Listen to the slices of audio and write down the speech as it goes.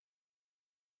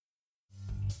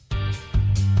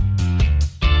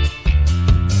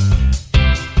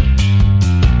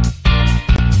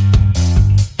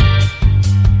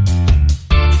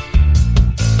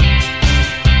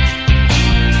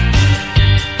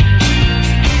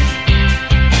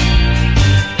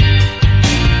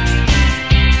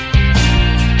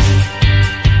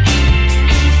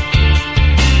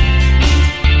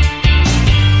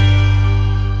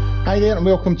and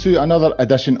welcome to another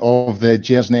edition of the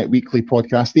Gersnet Weekly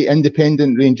Podcast, the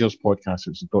independent Rangers podcast,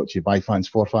 which is brought to you by fans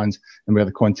for fans, and where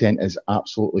the content is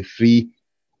absolutely free.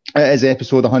 It is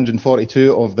episode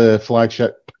 142 of the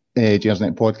flagship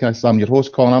Gersnet Podcast. I'm your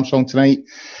host, Colin Armstrong, tonight.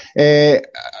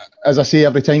 As I say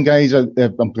every time, guys, I'm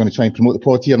going to try and promote the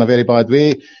pod here in a very bad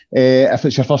way. If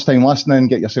it's your first time listening,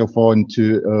 get yourself on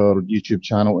to our YouTube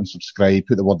channel and subscribe.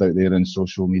 Put the word out there in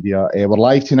social media. We're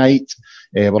live tonight.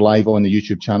 We're live on the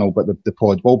YouTube channel, but the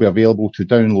pod will be available to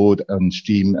download and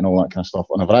stream and all that kind of stuff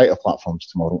on a variety of platforms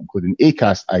tomorrow, including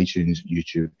Acast, iTunes,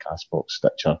 YouTube, Castbox,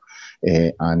 Stitcher,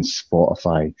 and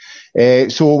Spotify.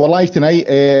 So we're live tonight.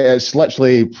 It's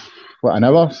literally an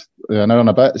hour and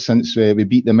a bit since we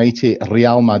beat the mighty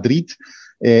Real Madrid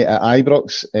at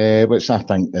Ibrox, which I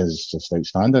think is just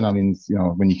outstanding. I mean, you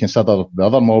know, when you consider the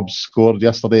other mobs scored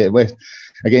yesterday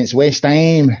against West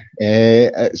Ham,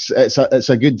 it's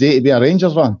a good day to be a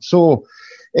Rangers fan. So,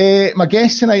 my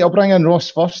guest tonight, I'll bring in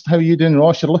Ross first. How are you doing,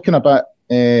 Ross? You're looking a bit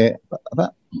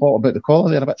hot about the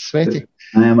collar there, a bit sweaty.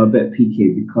 I am a bit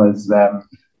peaky because,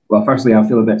 well, firstly, I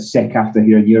feel a bit sick after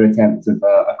hearing your attempt of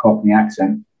a Cockney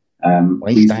accent.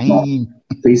 Please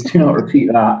do not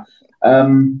repeat that.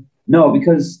 No,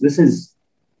 because this is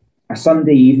a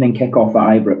Sunday evening kickoff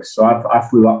at Ibrox, so I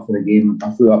flew up for the game.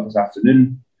 I flew up this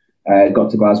afternoon,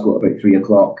 got to Glasgow at about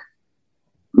 3:00,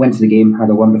 went to the game, had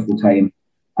a wonderful time,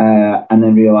 and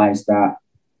then realised that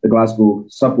the Glasgow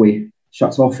subway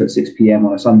shuts off at 6 p.m.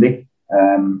 on a Sunday.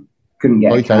 Couldn't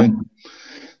get a cab.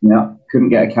 Yeah, couldn't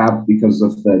get a cab because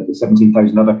of the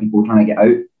 17,000 other people trying to get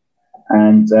out,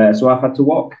 and so I've had to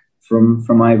walk from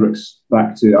Ibrox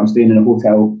back to. I'm staying in a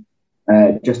hotel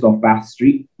just off Bath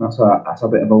Street. That's a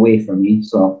bit of a way from me,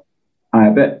 so a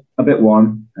bit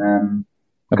warm.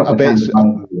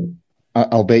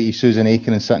 I'll bet you Susan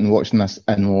Aiken is sitting watching this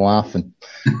and laughing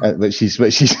at which she's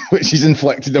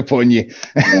inflicted upon you.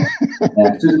 Yeah.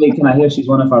 Susan Aiken, I hear she's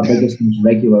one of our biggest and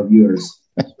regular viewers.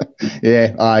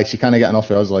 Yeah, she can't get enough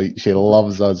of us. Like, she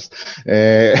loves us.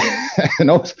 And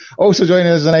also joining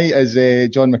us tonight is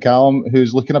John McCallum,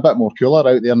 who's looking a bit more cooler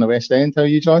out there in the West End. How are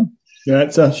you, John? Yeah,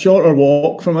 it's a shorter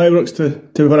walk from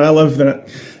Ibrox to where I live than it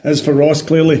is for Ross,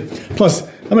 clearly. Plus,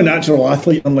 I'm a natural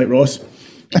athlete, unlike Ross.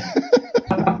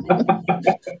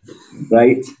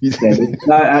 Right. He's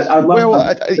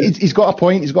got a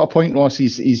point. He's got a point, Ross.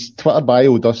 His Twitter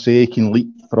bio does say he can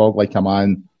leapfrog like a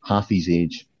man half his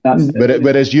age.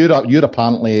 Whereas you're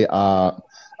apparently a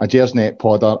Gersnet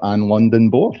podder and London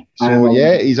bore. So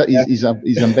he's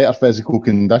in better physical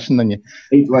condition than you.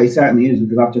 Well, he certainly is,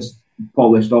 because I've just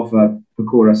polished off a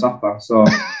Pecora supper. So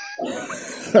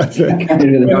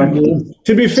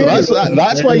to be fair, so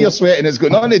that's why you're sweating. It's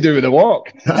got nothing to do with the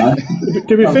walk.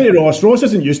 To be fair, Ross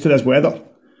isn't used to this weather.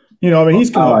 You know, I mean,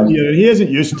 he's come up here. He isn't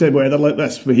used to weather like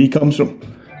this where he comes from.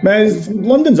 Man,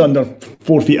 London's under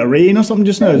 4 feet of rain or something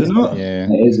just now, isn't it? Yeah,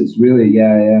 it is. It's really,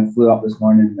 Flew up this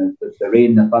morning. The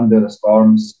rain, the thunder, the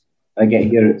storms. I get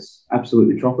here, it's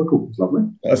absolutely tropical. It's lovely.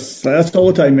 That's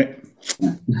all the time, mate.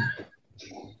 Yeah.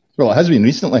 Well, it has been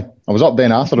recently. I was up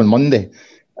Ben Arthur on Monday,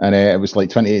 and it was like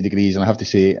 28 degrees, and I have to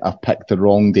say, I picked the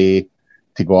wrong day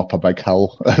to go up a big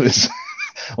hill. It was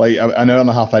like an hour and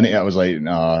a half into it, I was like,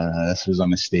 no, this was a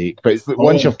mistake. But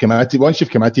once you've committed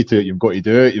to it, you've got to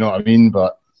do it, you know what I mean?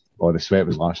 But the sweat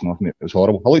was lashing off me. It was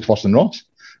horrible. I looked worse than Ross,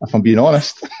 if I'm being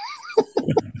honest.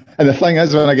 And the thing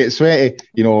is, when I get sweaty,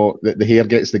 you know, the hair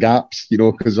gets the gaps, you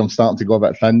know, because I'm starting to go a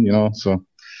bit thin, you know, so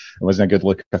it wasn't a good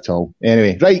look at all.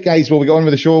 Anyway, right, guys, we'll get on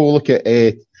with the show. We'll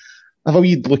have a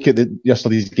wee look at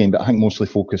yesterday's game, but I think mostly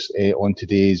focus on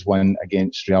today's win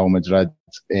against Real Madrid.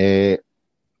 I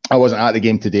wasn't at the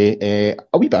game today.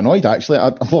 A wee bit annoyed, actually. I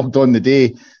logged on the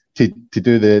day to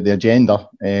do the agenda,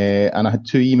 and I had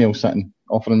 2 emails sitting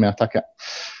offering me a ticket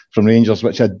from Rangers,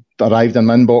 which had arrived in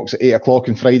my inbox at 8:00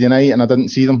 on Friday night, and I didn't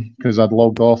see them because I'd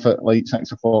logged off at like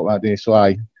 6:00 that day. So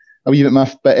a wee bit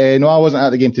miffed. But no, I wasn't at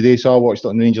the game today, so I watched it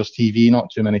on Rangers TV.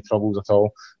 Not too many troubles at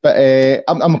all. But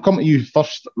I'm coming to you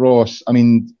first, Ross. I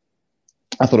mean,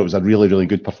 I thought it was a really, really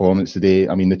good performance today.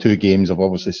 I mean, the 2 games have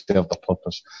obviously served their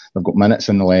purpose. They've got minutes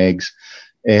in the legs.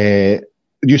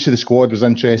 Use of the squad was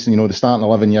interesting. You know, the starting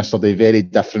 11 yesterday, very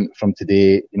different from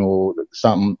today. You know, the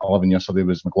starting 11 yesterday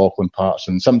was McLaughlin,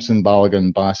 Patterson, Simpson,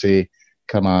 Balogun, Bassey,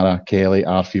 Kamara, Kelly,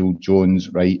 Arfield, Jones,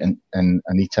 Wright, and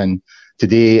Eaton.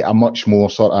 Today, a much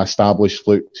more sort of established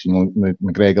look. You know,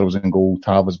 McGregor was in goal,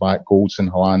 Tav was back, Goldson,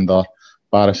 Hollander,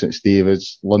 Barisic,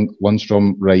 Davids,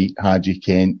 Lundstrom, Wright, Hadji,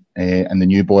 Kent, and the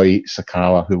new boy,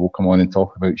 Sakala, who we'll come on and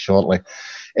talk about shortly.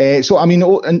 So, I mean,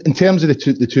 in terms of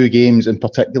the two games in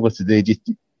particular today,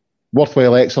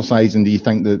 worthwhile exercise, and do you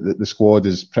think that the squad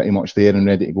is pretty much there and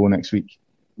ready to go next week?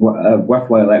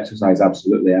 worthwhile exercise,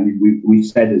 absolutely. I mean, we've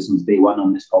said it since day one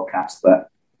on this podcast that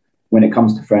when it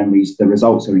comes to friendlies, the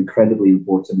results are incredibly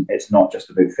important. It's not just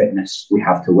about fitness. We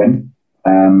have to win.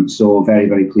 So very,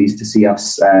 very pleased to see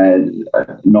us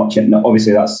not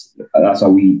obviously that's a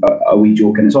wee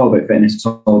joke, and it's all about fitness. It's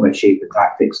all about shape and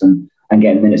tactics and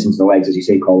getting minutes into the legs, as you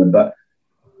say, Colin. But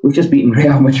we've just beaten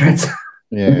Real Madrid.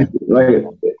 Yeah,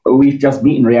 we've just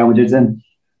beaten Real Madrid, and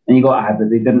you got to have that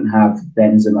they didn't have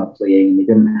Benzema playing, they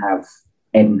didn't have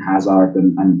Eden Hazard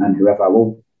and whoever.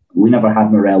 Well, we never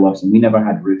had Morelos, and we never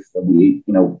had Ruth, and we,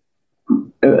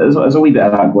 there's a wee bit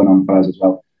of that going on for us as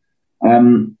well.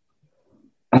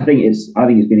 I think it's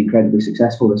been incredibly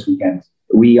successful this weekend.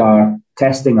 We are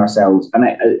testing ourselves, and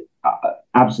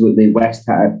absolutely West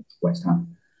Ham,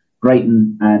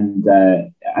 Brighton, and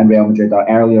Real Madrid are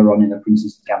earlier on in their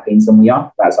pre-season campaigns than we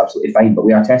are. That's absolutely fine, but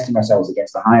we are testing ourselves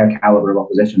against a higher calibre of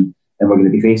opposition than we're going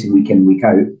to be facing week in, week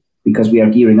out, because we are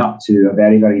gearing up to a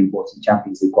very, very important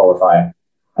Champions League qualifier.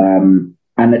 And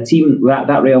the team,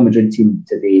 that Real Madrid team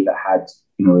today that had,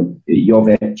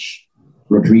 Jovic,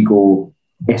 Rodrigo,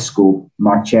 Isco,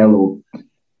 Marcelo,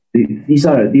 these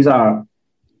are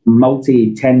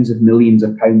multi-tens of millions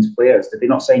of pounds players. Did they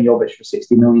not sign Jovic for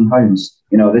 £60 million?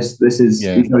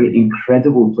 These are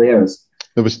incredible players.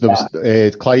 There was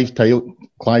Clive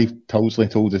Tilsley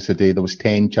told us today there was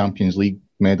 10 Champions League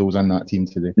medals in that team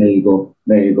today. There you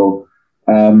go.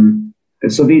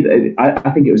 So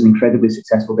I think it was an incredibly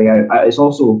successful day out. It's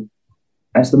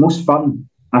the most fun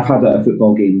I've had at a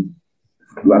football game.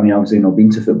 I mean, obviously, I've been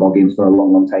to football games for a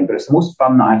long, long time, but it's the most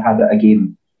fun that I've had at a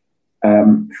game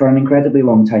for an incredibly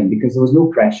long time, because there was no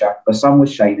pressure, the sun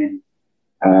was shining,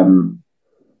 and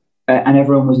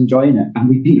everyone was enjoying it. And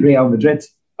we beat Real Madrid.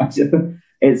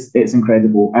 It's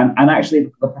incredible. And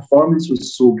actually, the performance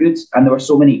was so good, and there were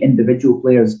so many individual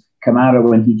players. Kamara,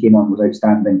 when he came on, was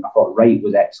outstanding. I thought Wright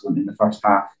was excellent in the first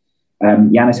half.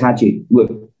 Yanis Hadji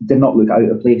did not look out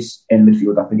of place in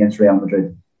midfield up against Real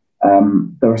Madrid.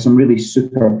 There were some really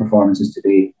super performances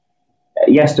today.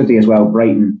 Yesterday as well,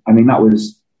 Brighton. I mean, that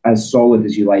was as solid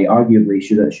as you like. Arguably,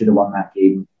 should have won that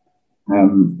game.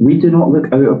 We do not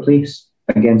look out of place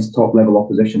against top level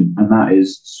opposition, and that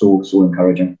is so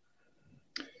encouraging.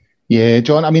 Yeah,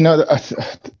 John. I mean, I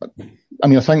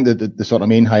think the sort of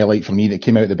main highlight for me that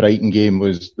came out of the Brighton game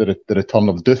was the return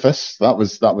of Doofus.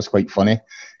 That was quite funny.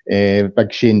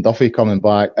 Big Shane Duffy coming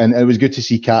back, and it was good to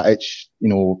see Katic,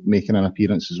 making an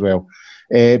appearance as well.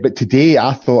 But today,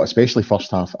 I thought, especially first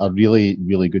half, a really,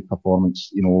 really good performance.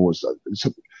 It was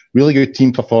a really good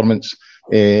team performance,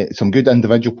 some good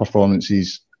individual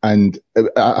performances, and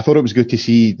I thought it was good to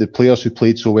see the players who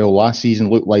played so well last season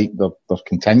look like they're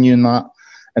continuing that,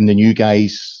 and the new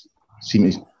guys seem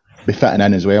to be fitting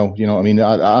in as well. You know what I mean?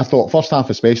 I thought first half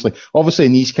especially, obviously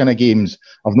in these kind of games,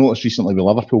 I've noticed recently with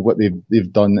Liverpool what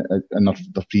they've done in their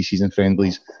pre-season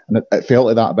friendlies, and it felt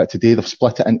like that a bit today. They've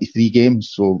split it into 3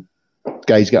 games, so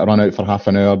guys get a run out for half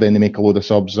an hour, then they make a load of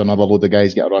subs, another load of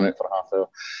guys get a run out for half an hour.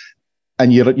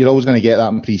 And you're always going to get that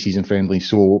in pre-season friendly.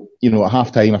 So, at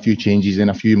half time, a few changes, then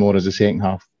a few more as the second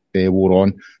half wore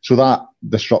on. So that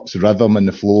disrupts the rhythm and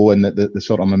the flow and the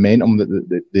sort of momentum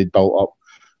that they built up.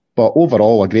 But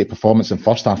overall, a great performance in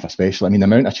first half, especially. I mean, the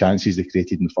amount of chances they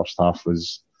created in the first half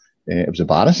was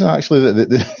embarrassing, actually.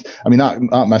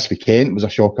 That miss with Kent was a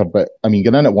shocker. But, I mean,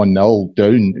 getting in at 1-0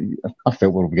 down, I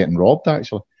felt we were getting robbed,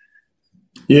 actually.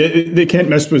 Yeah, the Kent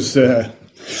miss was... I'm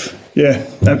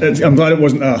glad it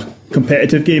wasn't a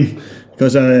competitive game,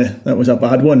 because that was a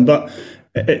bad one. But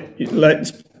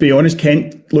let's be honest,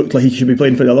 Kent looked like he should be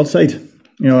playing for the other side.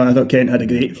 I thought Kent had a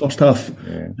great first half.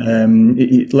 Yeah.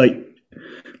 Like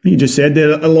you just said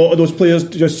there, a lot of those players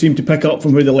just seemed to pick up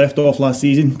from where they left off last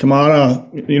season. Kamara,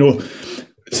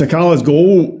 Sakala's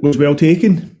goal was well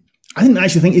taken. I didn't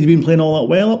actually think he'd been playing all that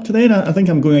well up to then. I think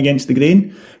I'm going against the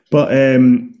grain, but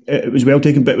it was well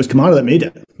taken. But it was Kamara that made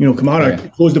it.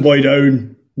 Kamara closed the boy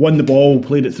down, won the ball,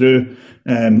 played it through.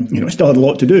 Still had a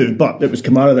lot to do, but it was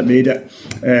Kamara that made it.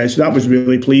 So that was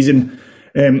really pleasing.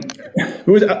 When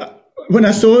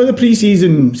I saw the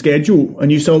pre-season schedule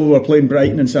and you saw we were playing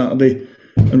Brighton on Saturday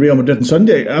and Real Madrid on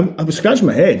Sunday, I was scratching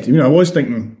my head. I was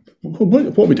thinking,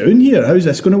 what are we doing here? How's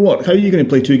this going to work? How are you going to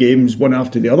play 2 games one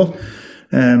after the other?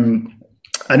 And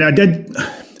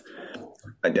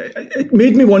it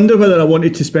made me wonder whether I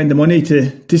wanted to spend the money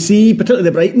to see, particularly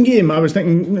the Brighton game. I was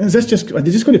thinking, are they just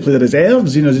going to play the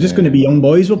reserves? Is it just going to be young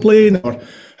boys we're playing, or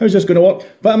how's this going to work?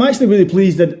 But I'm actually really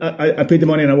pleased that I paid the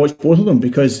money and I watched both of them,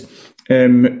 because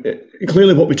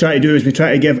clearly what we try to do is we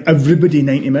try to give everybody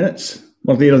 90 minutes,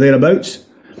 or there or thereabouts.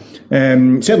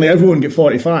 Certainly everyone get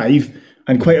 45,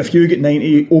 and quite a few get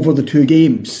 90 over the 2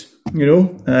 games.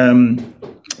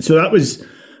 So that was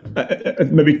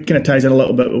maybe kind of ties in a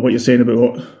little bit with what you're saying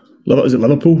about is it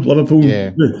Liverpool? Liverpool.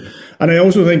 Yeah. And I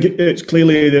also think it's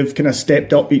clearly they've kind of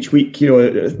stepped up each week,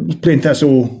 playing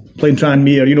Thistle, playing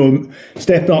Tranmere,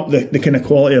 stepping up the kind of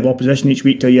quality of opposition each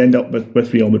week till you end up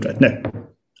with Real Madrid. Now,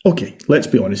 okay, let's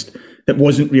be honest. It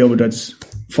wasn't Real Madrid's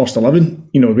first 11.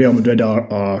 Real Madrid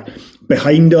are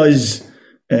behind us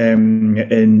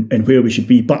in where we should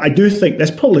be. But I do think this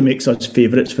probably makes us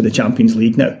favourites for the Champions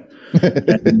League now.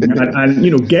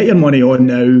 and get your money on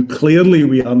now. Clearly,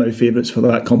 we are now favourites for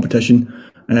that competition.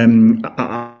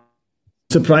 I'm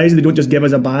surprised they don't just give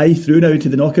us a bye through now to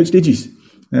the knockout stages.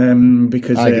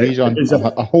 Because I agree, John.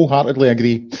 I wholeheartedly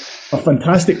agree. A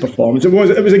fantastic performance. It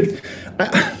was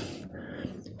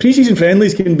pre-season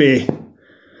friendlies can be.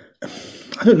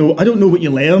 I don't know what you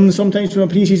learn sometimes from a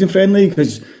pre-season friendly,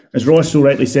 because, as Ross so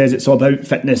rightly says, it's all about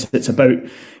fitness. It's about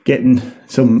getting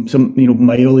some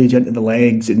mileage into the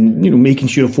legs and making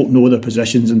sure folk know their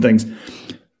positions and things.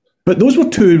 But those were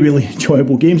two really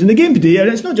enjoyable games. And the game today, and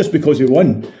it's not just because we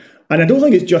won, and I don't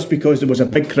think it's just because there was a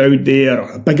big crowd there,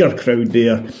 or a bigger crowd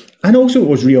there, and also it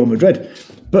was Real Madrid.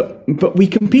 But we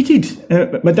competed.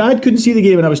 My dad couldn't see the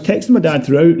game, and I was texting my dad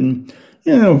throughout, and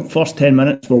first 10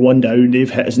 minutes we're one down, they've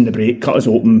hit us in the break, cut us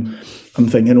open. I'm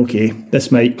thinking, okay,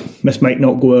 this might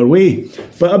not go our way.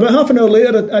 But about half an hour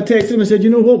later, I texted him and said, you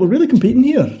know what, we're really competing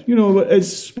here.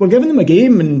 We're giving them a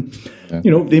game, and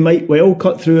they might well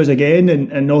cut through us again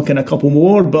and knock in a couple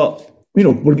more, but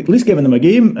we're at least giving them a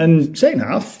game. And second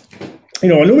half, I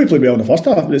know we played well in the first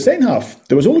half, but the second half,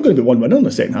 there was only going to be one winner in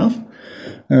the second half,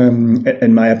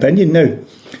 in my opinion. Now,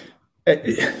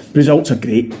 results are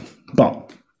great,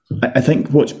 but I think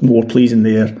what's more pleasing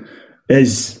there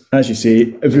is, as you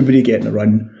say, everybody getting a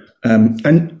run.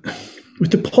 And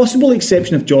with the possible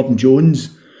exception of Jordan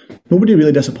Jones, nobody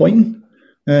really disappointing.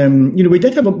 We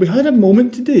had a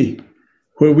moment today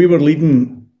where we were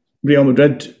leading Real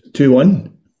Madrid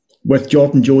 2-1 with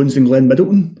Jordan Jones and Glenn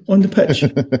Middleton on the pitch,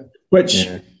 which,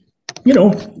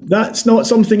 that's not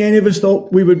something any of us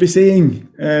thought we would be saying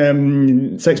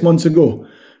 6 months ago.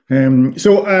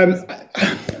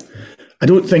 I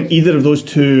don't think either of those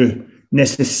two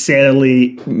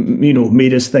necessarily,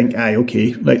 made us think,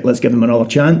 okay, let's give them another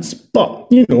chance. But,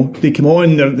 they come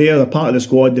on, they're part of the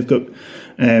squad, they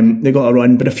got a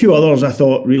run. But a few others I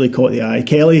thought really caught the eye.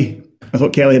 I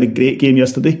thought Kelly had a great game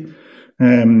yesterday.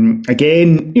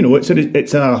 Again,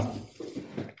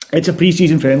 it's a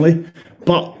pre-season friendly,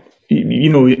 but,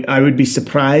 I would be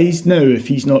surprised now if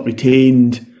he's not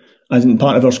retained as in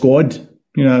part of our squad.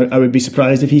 I would be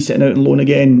surprised if he's sitting out on loan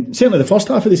again. Certainly the first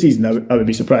half of the season, I would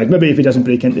be surprised. Maybe if he doesn't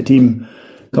break into the team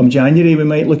come January, we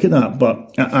might look at that.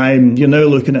 But you're now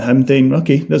looking at him thinking,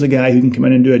 okay, there's a guy who can come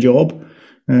in and do a job.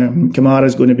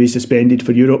 Kamara's going to be suspended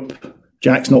for Europe.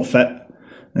 Jack's not fit.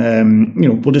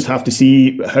 We'll just have to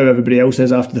see how everybody else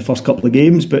is after the first couple of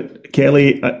games. But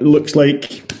Kelly looks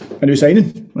like a new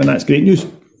signing, and that's great news.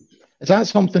 Is that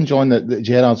something, John, that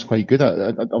Gerrard's quite good at?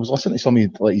 I was listening to some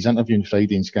of his interview on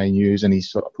Friday in Sky News and his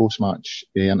sort of post-match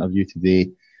interview today,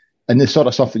 and the sort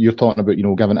of stuff that you're talking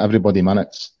about, giving everybody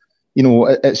minutes.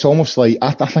 It's almost like,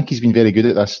 I think he's been very good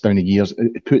at this down the years,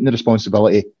 putting the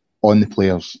responsibility on the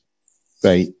players.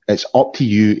 Right, it's up to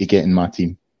you to get in my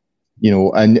team.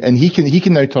 And he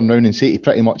can now turn around and say to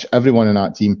pretty much everyone in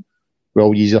that team,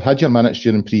 well, you've had your minutes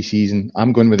during pre-season.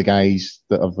 I'm going with the guys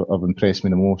that have impressed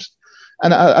me the most.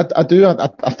 And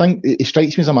I think it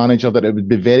strikes me as a manager that it would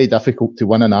be very difficult to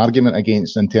win an argument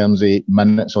against in terms of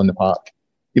minutes on the park.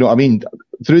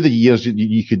 Through the years,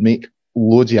 you could make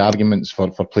loads of arguments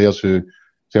for players who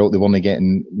felt they weren't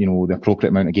getting, the appropriate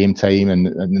amount of game time,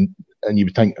 and you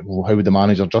would think, well, how would the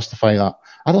manager justify that?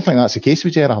 I don't think that's the case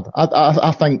with Gerrard.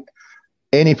 I think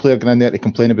any player going in there to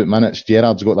complain about minutes,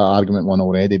 Gerrard's got that argument won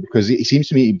already, because it seems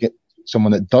to me to get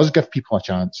someone that does give people a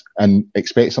chance and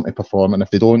expects them to perform, and if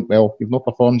they don't, well, you've not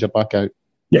performed, you're back out.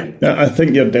 Yeah, I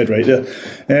think you're dead right there.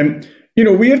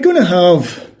 We are going to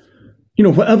have,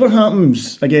 whatever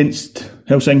happens against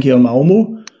Helsinki or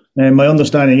Malmo, my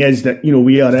understanding is that,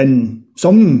 we are in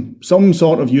some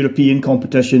sort of European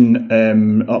competition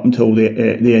up until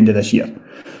the end of this year.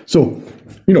 So,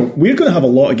 we're going to have a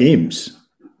lot of games.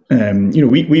 We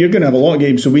are going to have a lot of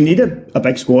games, so we need a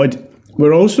big squad.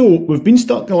 We've been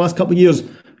stuck the last couple of years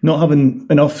not having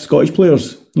enough Scottish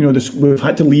players. We've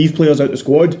had to leave players out the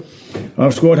squad.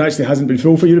 Our squad actually hasn't been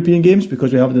full for European games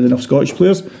because we haven't had enough Scottish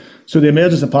players. So the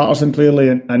emergence of Patterson clearly,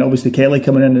 and obviously Kelly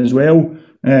coming in as well,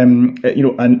 and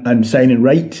signing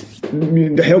Wright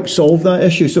helps solve that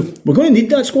issue. So we're going to need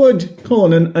that squad,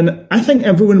 Colin, and I think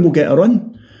everyone will get a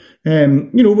run.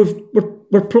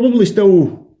 We're probably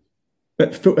still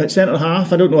at centre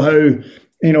half. I don't know how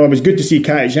it was good to see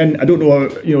Katic in. I don't know,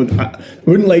 I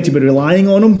wouldn't like to be relying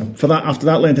on him for that after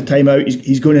that length of time out.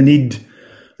 He's going to need,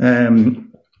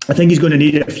 I think he's going to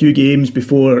need a few games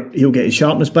before he'll get his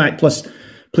sharpness back. Plus,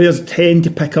 players tend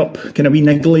to pick up kind of wee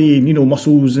niggly,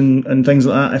 muscles and things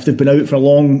like that if they've been out for a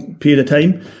long period of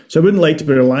time. So I wouldn't like to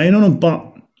be relying on him, but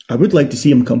I would like to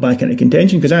see him come back into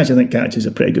contention because I actually think Katic is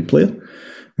a pretty good player.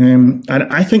 And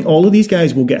I think all of these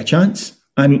guys will get a chance.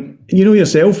 And you know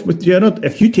yourself with Gerrard,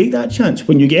 if you take that chance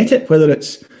when you get it, whether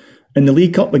it's in the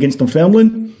League Cup against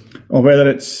Dunfermline or whether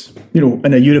it's,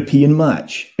 in a European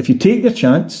match, if you take your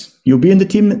chance, you'll be in the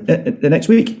team the next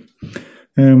week.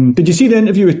 Did you see the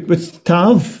interview with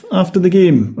Tav after the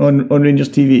game on Rangers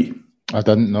TV? I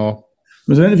didn't know.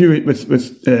 There was an interview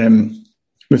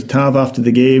with Tav after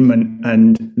the game,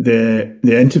 and the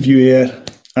interviewer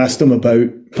asked him about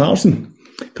Patterson.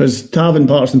 Because Tav and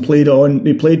Patterson played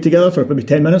together for maybe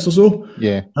 10 minutes or so.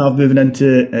 Yeah. Tav moving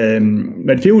into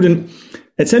midfield. And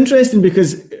it's interesting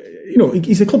because,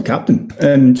 he's a club captain.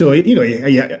 And so,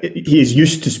 he is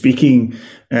used to speaking.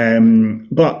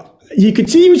 But you could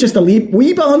see he was just a wee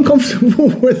bit uncomfortable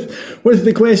with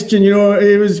the question. He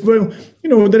was,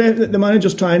 the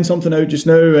manager's trying something out just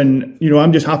now and,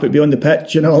 I'm just happy to be on the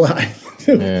pitch and all that.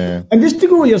 Yeah. And just to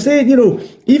go what you're saying,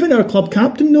 even our club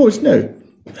captain knows now,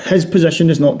 his position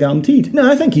is not guaranteed. Now,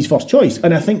 I think he's first choice,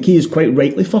 and I think he is quite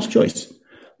rightly first choice.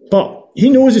 But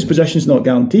he knows his position is not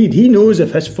guaranteed. He knows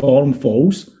if his form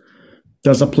falls,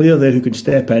 there's a player there who can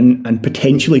step in and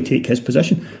potentially take his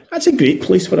position. That's a great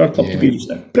place for our club to be just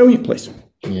now. Brilliant place.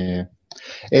 Yeah.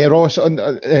 Ross, on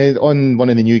one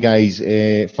of the new guys,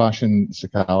 Fashion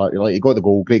Sakala, he got the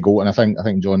goal, great goal, and I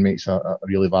think John makes a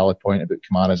really valid point about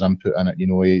Kamara's input in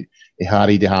it. He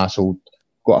harried, he hassled,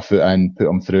 got a foot in, put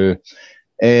him through.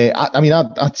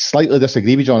 I slightly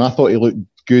disagree with John. I thought he looked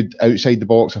good outside the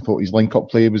box. I thought his link-up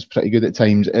play was pretty good at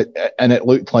times. And it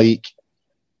looked like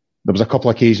there was a couple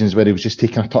of occasions where he was just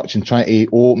taking a touch and trying to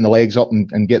open the legs up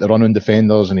and get the run on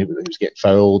defenders, and he was getting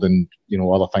fouled, and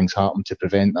other things happened to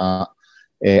prevent that.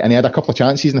 And he had a couple of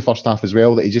chances in the first half as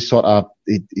well that he just sort of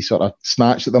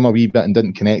snatched at them a wee bit and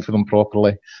didn't connect with them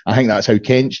properly. I think that's how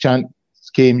Kent's chance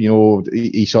came.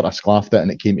 He sort of sclaffed it and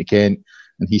it came to Kent,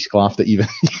 and he sclaffed it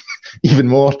even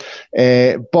more.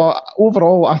 But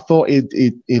overall, I thought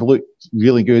he looked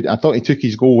really good. I thought he took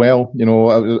his goal well.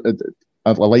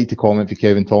 I'd like to comment for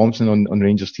Kevin Thompson on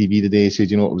Rangers TV today. He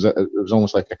said, it was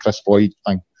almost like a Chris Boyd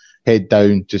thing, head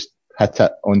down, just hit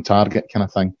it on target kind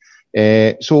of thing.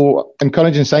 So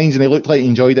encouraging signs, and he looked like he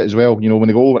enjoyed it as well. When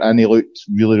the goal went in, he looked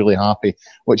really, really happy,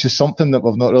 which is something that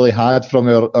we've not really had from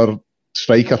our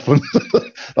striker from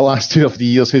the last 2 or 3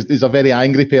 years. He's a very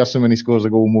angry person when he scores a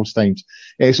goal most times.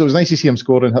 So it was nice to see him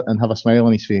score and have a smile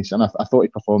on his face, and I thought he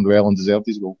performed well and deserved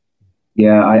his goal.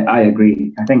 Yeah, I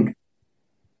agree. I think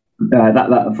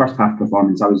that first half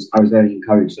performance, I was very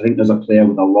encouraged. I think there's a player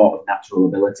with a lot of natural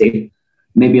ability,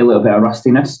 maybe a little bit of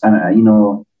rustiness, and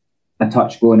a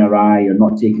touch going awry or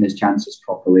not taking his chances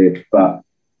properly. But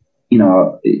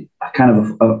I kind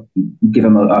of give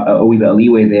him a wee bit of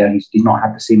leeway there. He's not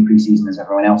had the same pre-season as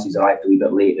everyone else. He's arrived a wee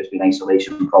bit late. There's been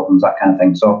isolation problems, that kind of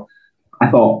thing. So I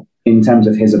thought, in terms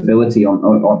of his ability on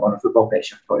a football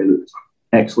pitch, I thought he looked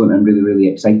excellent and really, really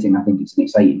exciting. I think it's an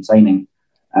exciting signing,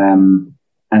 and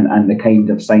the kind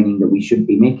of signing that we should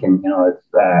be making.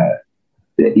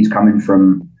 He's coming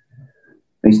from.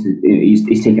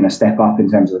 He's taken a step up in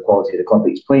terms of the quality of the club that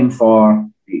he's playing for.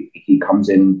 He comes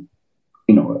in,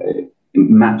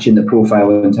 matching the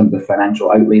profile in terms of the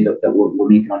financial outlay that we're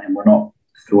making on him. We're not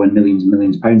throwing millions and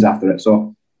millions of pounds after it.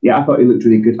 So, yeah, I thought he looked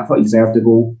really good. I thought he deserved a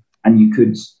goal, and you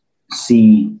could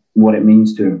see what it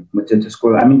means to him to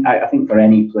score. I think for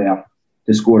any player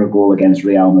to score a goal against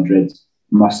Real Madrid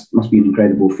must be an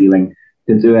incredible feeling.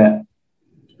 To do it,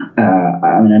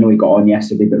 I know he got on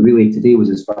yesterday, but really today was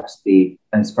his first day,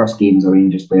 his first game as a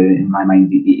Rangers player. In my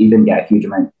mind, he didn't get a huge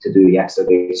amount to do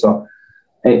yesterday, so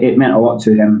it meant a lot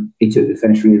to him. He took the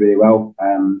finish really, really well.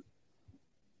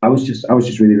 I was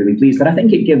just really, really pleased, and I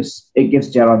think it gives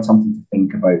Gerrard something to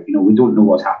think about. We don't know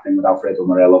what's happening with Alfredo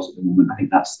Morelos at the moment. I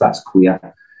think that's clear.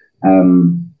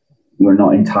 We're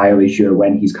not entirely sure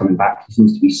when he's coming back. He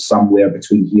seems to be somewhere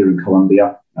between here and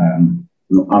Colombia. I'm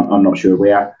not sure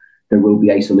where. There will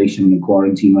be isolation and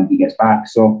quarantine when he gets back.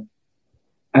 So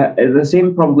the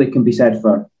same probably can be said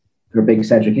for big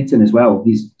Cedric Itten as well.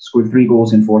 He's scored 3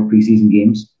 goals in 4 pre-season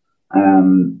games.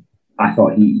 I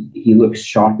thought he looks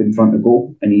sharp in front of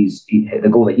goal, and the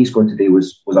goal that he scored today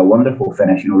was a wonderful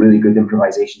finish. Really good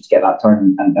improvisation to get that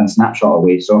turn and snapshot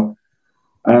away. So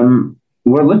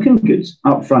we're looking good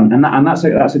up front, and that's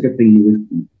a good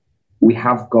thing. We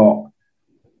have got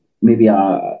maybe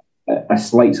a a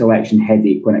slight selection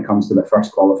headache when it comes to the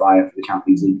first qualifier for the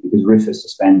Champions League, because Roof is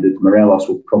suspended. Morelos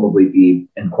will probably be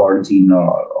in quarantine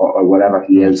or whatever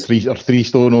he is. 3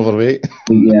 stone overweight.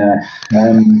 Yeah.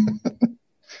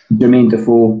 Jermaine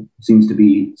Defoe seems to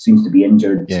be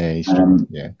injured. Yeah, he's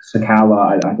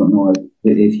Sakala, I don't know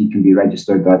if he can be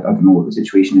registered. I don't know what the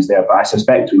situation is there, but I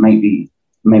suspect we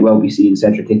might well be seeing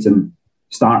Cedric Hitton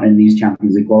starting these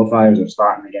Champions League qualifiers or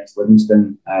starting against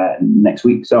Livingston next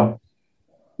week. So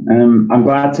I'm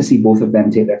glad to see both of them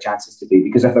take their chances today,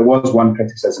 because if there was one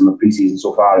criticism of pre-season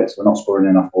so far, it's we're not scoring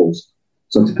enough goals.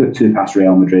 So to put 2 past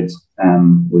Real Madrid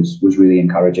was really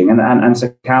encouraging. And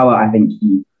Sakala, I think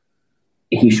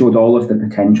he showed all of the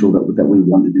potential that we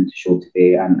wanted him to show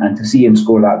today, and to see him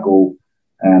score that goal.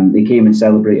 They came and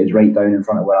celebrated right down in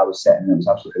front of where I was sitting. It was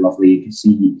absolutely lovely. You could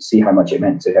see how much it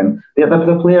meant to him.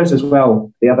 The players as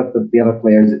well. The other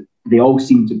players, they all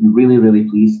seemed to be really, really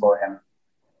pleased for him.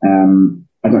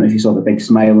 I don't know if you saw the big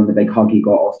smile and the big hug he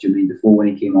got off Jermaine Defoe when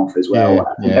he came off as well.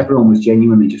 Yeah. Everyone was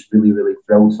genuinely just really, really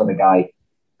thrilled for the guy.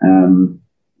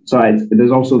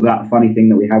 There's also that funny thing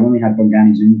that we had when we had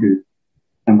Bongani Zungu.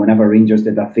 And whenever Rangers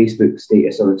did a Facebook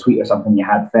status or a tweet or something, you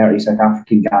had 30 South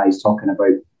African guys talking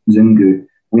about Zungu.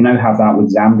 We now have that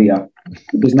with Zambia.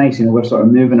 It was nice, we're sort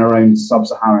of moving around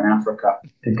sub-Saharan Africa,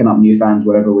 picking up new fans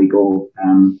wherever we go,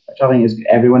 which I think is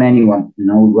anyone, we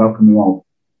welcome them all.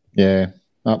 Yeah,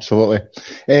 absolutely.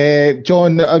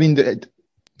 John, I mean,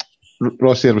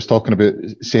 Ross there was talking about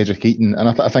Cedric Eaton,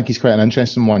 and I think he's quite an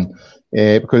interesting one,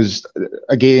 because,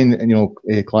 again,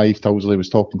 Clive Tilsley was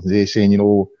talking today saying,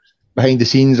 behind the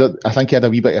scenes, I think he had a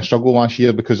wee bit of a struggle last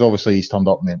year, because obviously he's turned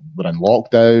up and we're in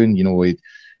lockdown,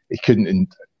 he couldn't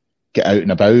get out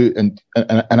and about, and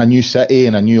a new city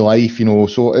and a new life,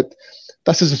 so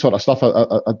this is the sort of stuff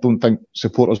I don't think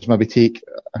supporters maybe take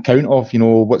account of,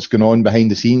 what's going on behind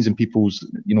the scenes in people's,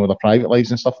 their private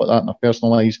lives and stuff like that, and their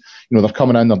personal lives. They're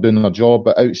coming in, they're doing their job,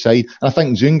 but outside, and I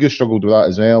think Zungu struggled with that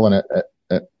as well, and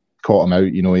it caught him out.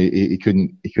 He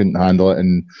couldn't handle it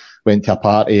and went to a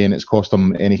party, and it's cost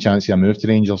him any chance of a move to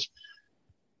Rangers.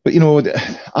 But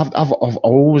I've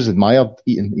always admired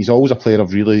Eaton. He's always a player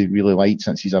I've really, really liked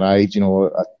since he's arrived. I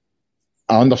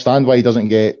understand why he doesn't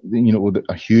get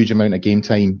a huge amount of game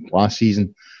time last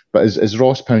season, but as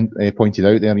Ross pointed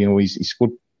out there, he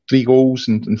scored 3 goals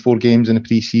in 4 games in the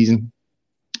pre-season.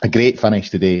 A great finish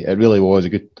today. It really was a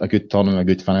good turn and a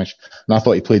good finish, and I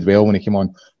thought he played well when he came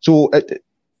on. So I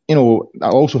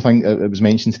also think it was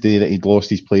mentioned today that he'd lost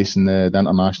his place in the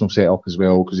international setup as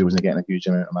well, because he wasn't getting a huge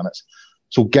amount of minutes.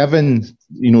 So given,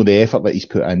 the effort that he's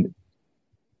put in,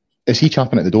 is he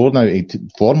chapping at the door now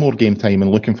for more game time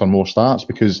and looking for more starts?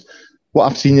 Because what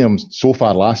I've seen him so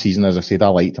far last season, as I said, I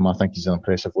liked him. I think he's an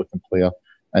impressive looking player.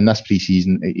 And this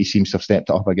pre-season, he seems to have stepped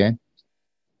it up again.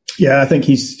 Yeah, I think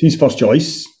he's first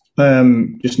choice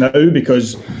just now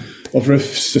because of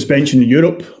Roof's suspension in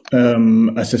Europe.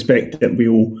 I suspect that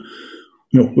we'll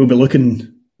be looking.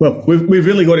 Well, we've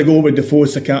really got to go with Defoe,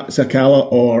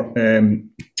 Sakala, or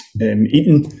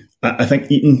Eaton. I think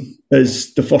Eaton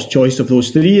is the first choice of those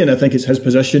 3, and I think it's his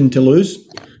position to lose.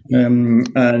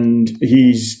 And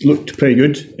he's looked pretty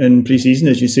good in pre-season,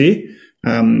 as you say.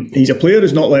 He's a player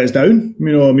who's not let us down.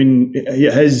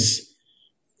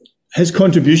 His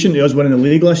contribution to us winning the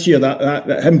league last year,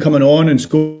 that him coming on and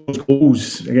scoring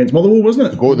goals against Motherwell, wasn't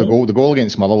it? The goal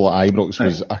against Motherwell at Ibrox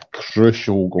was a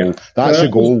crucial goal. Yeah. That's the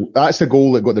goal. That's the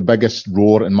goal that got the biggest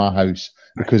roar in my house,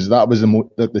 because that was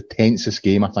the tensest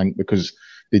game, I think, because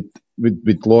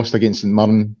we'd lost against St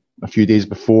Mirren a few days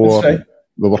before. Right.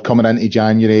 We were coming into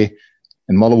January,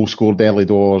 and Motherwell scored early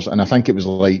doors, and I think it was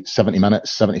like 70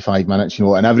 minutes, 75 minutes,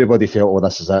 and everybody felt,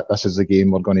 this is it. This is the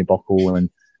game we're going to buckle,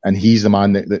 and he's the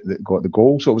man that got the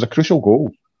goal. So it was a crucial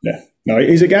goal. Yeah. No,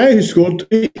 he's a guy who scored.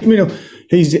 He's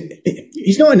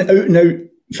not an out-and-out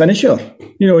finisher.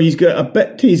 He's got a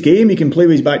bit to his game. He can play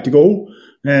with his back to goal.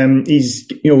 He's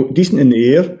decent in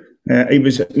the air. He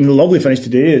was in a lovely finish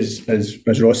today,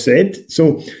 as Ross said.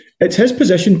 So it's his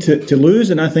position to lose,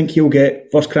 and I think he'll get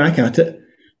first crack at it.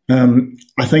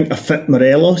 I think a fit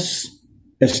Morelos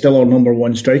is still our number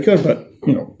 1 striker, but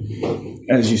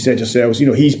as you said yourselves,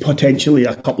 he's potentially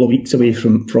a couple of weeks away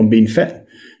from being fit.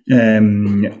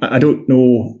 I don't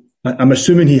know. I'm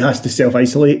assuming he has to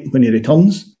self-isolate when he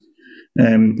returns. I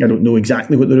don't know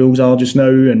exactly what the rules are just now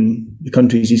and the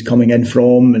countries he's coming in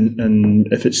from, and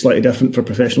if it's slightly different for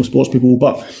professional sports people.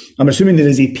 But I'm assuming there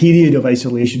is a period of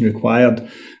isolation required.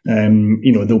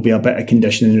 There'll be a bit of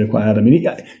conditioning required. I mean,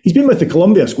 he's been with the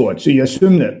Colombia squad, so you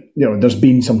assume that there's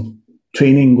been some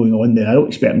training going on there. I don't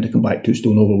expect him to come back 2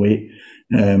 stone overweight.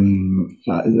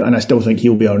 And I still think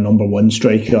he'll be our number 1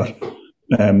 striker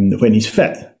when he's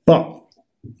fit. But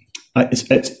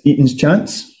it's Eaton's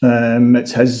chance.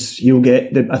 It's his.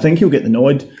 I think he'll get the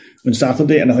nod on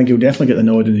Saturday, and I think he'll definitely get the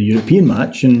nod in the European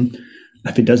match. And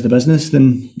if he does the business,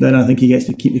 then I think he gets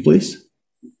to keep the place.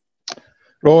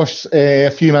 Ross, a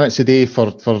few minutes a day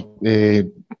for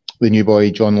the new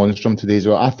boy John Lundstrom today as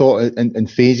well. I thought in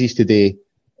phases today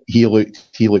he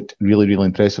looked really, really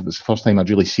impressive. It's the first time I'd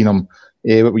really seen him.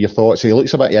 What were your thoughts? He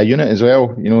looks a bit of a unit as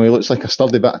well. He looks like a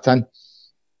sturdy bit of tin.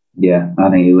 Yeah, I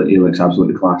think he looks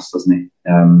absolutely class, doesn't he?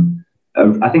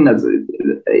 I think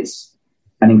it's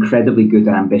an incredibly good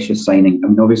and ambitious signing. I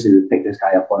mean, obviously we picked this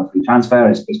guy up on a free transfer.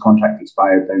 His contract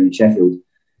expired down in Sheffield,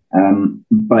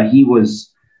 but he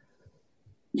was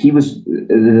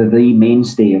the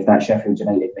mainstay of that Sheffield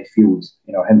United midfield.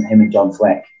 Him and John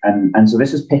Fleck, and so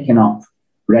this is picking up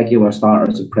regular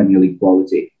starters of Premier League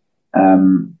quality.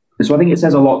 So I think it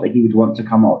says a lot that he would want to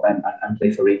come up and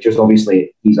play for Rangers.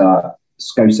 Obviously, he's a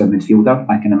Scouser midfielder.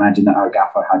 I can imagine that our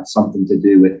gaffer had something to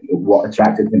do with what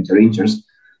attracted him to Rangers.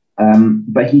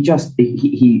 But he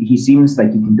seems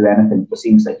like he can do anything. It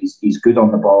seems like he's good on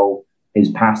the ball. His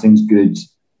passing's good.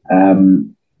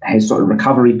 His sort of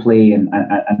recovery play and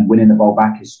winning the ball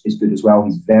back is good as well.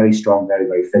 He's very strong, very,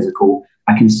 very physical.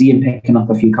 I can see him picking up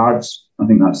a few cards. I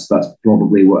think that's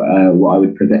probably what I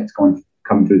would predict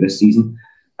coming through this season.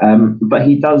 But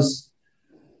he does.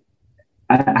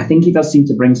 I think he does seem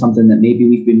to bring something that maybe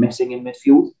we've been missing in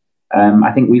midfield.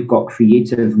 I think we've got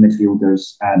creative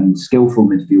midfielders and skillful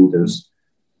midfielders.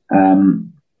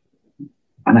 And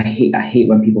I hate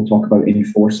when people talk about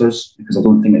enforcers, because I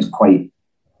don't think it's quite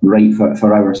right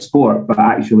for our sport. But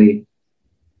actually,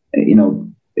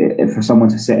 for someone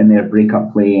to sit in there, break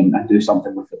up play and do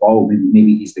something with the ball,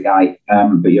 maybe he's the guy.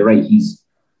 But you're right,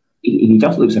 he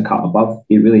just looks a cut above.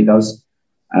 He really does.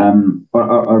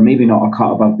 Or maybe not a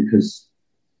cut above, because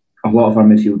a lot of our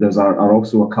midfielders are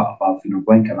also a cut above.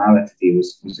 Glenn Kamara today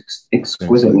was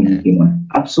exquisite when he came on.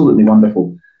 Absolutely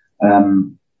wonderful.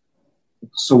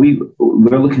 So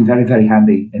we're looking very, very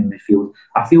handy in midfield.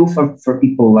 I feel for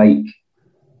people like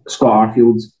Scott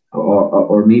Arfield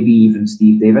or maybe even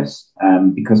Steve Davis,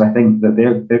 because I think that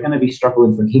they're going to be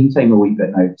struggling for game time a wee bit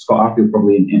now. Scott Arfield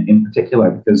probably in particular,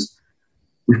 because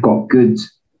we've got good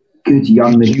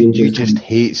young midfielders. You just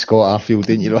hate Scott Arfield,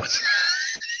 didn't you, Ross?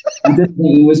 I did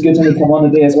think he was good when he came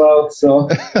on today as well. So,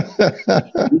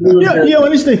 you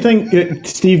honestly think that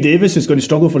Steve Davis is going to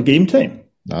struggle for game time?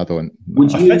 No, I don't.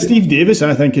 Steve Davis,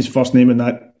 I think, is first name in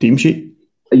that team sheet.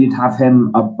 You'd have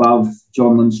him above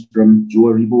John Lundstrom, Joe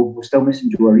Aribo. We're still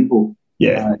missing Joe Aribo.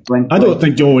 Yeah, I don't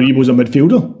think Joe Aribo's a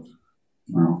midfielder.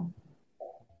 No.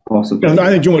 Possibly. I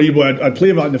think Joe Aribo, I'd play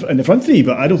him in the front three,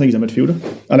 but I don't think he's a midfielder.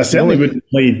 And I certainly wouldn't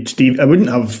play Steve. I wouldn't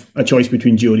have a choice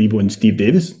between Joe Aribo and Steve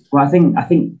Davis. Well, I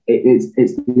think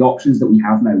it's the options that we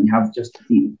have now. We have just.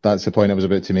 That's the point I was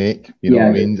about to make. You know what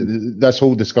I mean? This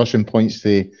whole discussion points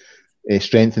to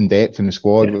strength and depth in the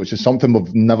squad, which is something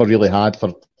we've never really had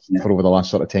for over the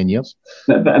last sort of 10 years.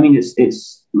 But I mean,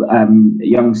 it's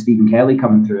young Stephen Kelly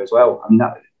coming through as well. I mean,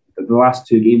 the last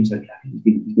two games,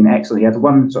 he's been excellent. He had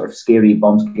one sort of scary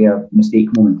bomb scare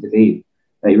mistake moment today.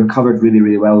 He recovered really,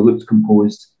 really well, looked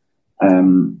composed.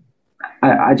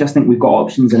 I just think we've got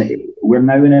options, and we're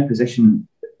now in a position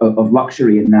of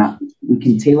luxury in that we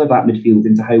can tailor that midfield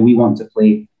into how we want to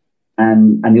play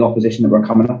and the opposition that we're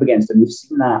coming up against. And we've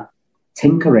seen that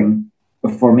tinkering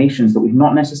of formations that we've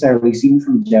not necessarily seen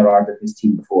from Gerrard and his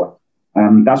team before.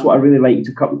 That's what I really like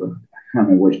to cut with. I can't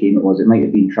remember which game it was. It might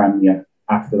have been Tranmere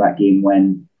after that game,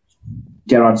 when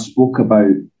Gerrard spoke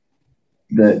about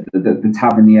the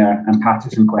Tavernier and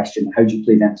Patterson question. How do you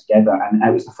play them together? And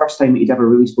it was the first time that he'd ever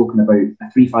really spoken about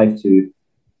a 3-5-2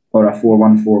 or a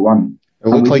 4-1-4-1. It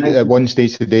looked like at one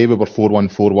stage today we were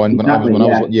 4-1-4-1. Exactly,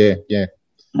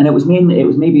 and it was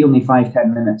maybe only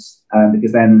 5-10 minutes,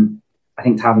 because then I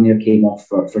think Tavernier came off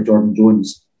for Jordan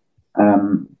Jones.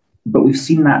 But we've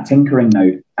seen that tinkering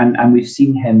now, and we've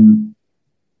seen him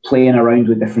playing around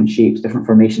with different shapes, different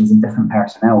formations, and different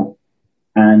personnel.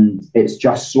 And it's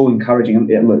just so encouraging.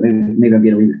 Look, maybe I'm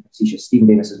being a little bit facetious. Stephen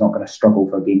Davis is not going to struggle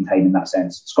for game time in that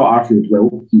sense. Scott Arfield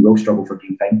will. He will struggle for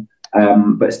game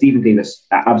time. But Stephen Davis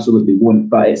absolutely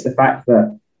won't. But it's the fact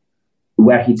that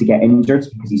were he to get injured,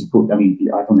 because I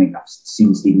don't think I've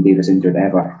seen Stephen Davis injured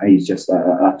ever. He's just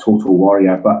a total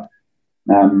warrior. But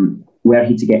were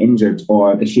he to get injured,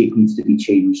 or the shape needs to be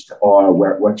changed, or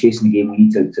we're chasing a game, we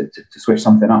need to switch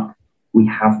something up, we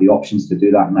have the options to do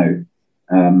that now.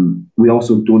 We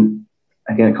also don't,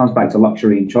 again, it comes back to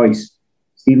luxury and choice.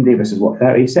 Stephen Davis is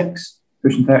 36,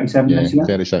 pushing 37 this year?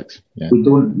 36, yeah. We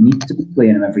don't need to be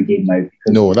playing him every game now.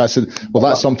 No, that's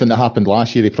something that happened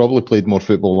last year. He probably played more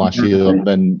football last year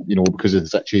than, because of the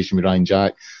situation with Ryan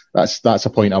Jack. that's a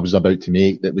point I was about to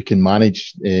make, that we can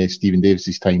manage Stephen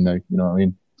Davis's time now. You know what I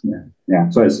mean? Yeah.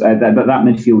 So it's that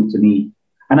midfield to me,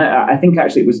 and I think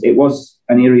actually it was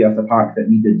an area of the park that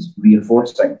needed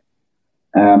reinforcing.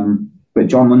 But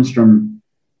John Lundstrom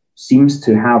seems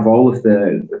to have all of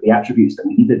the attributes that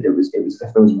we needed. It was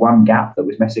if there was one gap that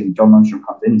was missing, John Lundstrom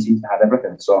comes in. He seems to have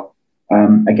everything. So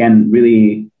again,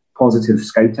 really positive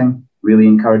scouting, really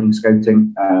encouraging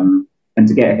scouting. And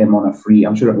to get him on a free,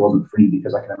 I'm sure it wasn't free,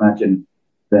 because I can imagine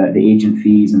the agent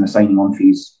fees and the signing on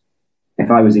fees. If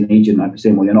I was an agent, I'd be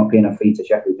saying, well, you're not paying a fee to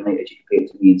Sheffield United, you can pay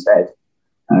it to me instead.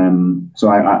 So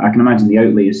I can imagine the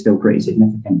outlay is still pretty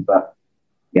significant, but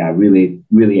yeah, really,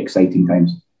 really exciting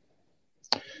times.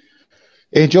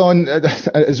 Hey, John,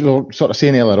 as we were sort of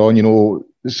saying earlier on, you know,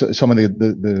 some of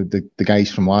the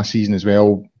guys from last season as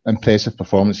well, impressive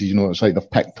performances. You know, it's like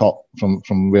they've picked up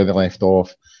from where they left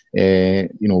off. You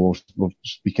know, we're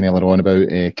speaking earlier on about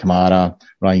Kamara,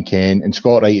 Ryan Kent, and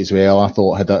Scott Wright as well. I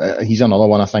thought he's another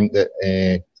one I think that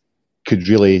could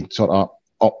really sort of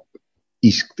up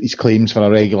his claims for a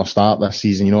regular start this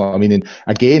season. You know what I mean? And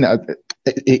again,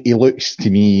 he looks to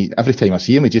me, every time I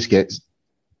see him, he just gets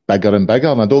bigger and bigger,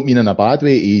 and I don't mean in a bad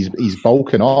way. He's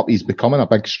bulking up. He's becoming a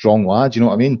big, strong lad. You know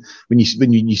what I mean? When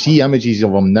you see images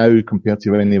of him now compared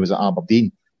to when he was at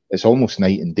Aberdeen, it's almost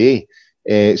night and day.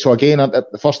 So again,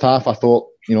 the first half, I thought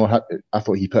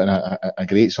he put in a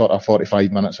great sort of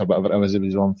 45 minutes or whatever it was he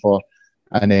was on for.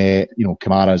 And, you know,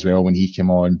 Kamara as well, when he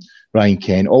came on, Ryan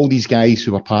Kent, all these guys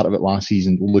who were part of it last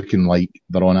season looking like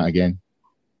they're on it again.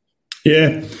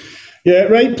 Yeah,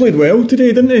 Wright played well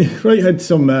today, didn't he? Wright had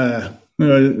some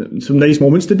nice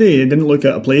moments today. He didn't look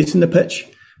out of place in the pitch.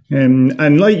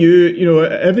 And like you know,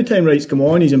 every time Wright's come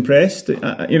on, he's impressed.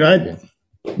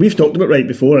 We've talked about Wright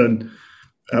before, and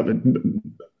I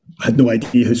had no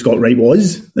idea who Scott Wright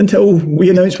was until we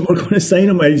announced we were going to sign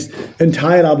him. His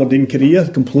entire Aberdeen career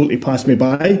completely passed me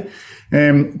by.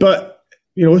 But,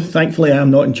 you know, thankfully I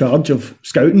am not in charge of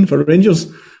scouting for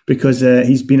Rangers, because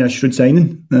he's been a shrewd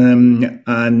signing.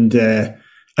 And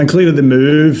clearly the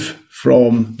move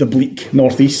from the bleak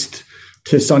northeast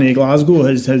to sunny Glasgow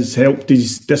has helped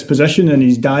his disposition and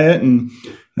his diet. And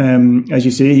as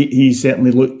you say, he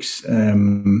certainly looks,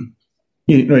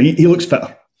 he looks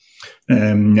fitter.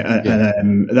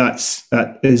 That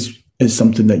is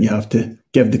something that you have to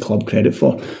give the club credit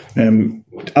for.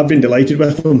 I've been delighted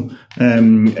with him.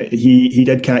 He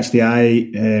did catch the eye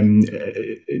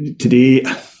today.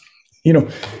 You know,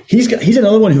 he's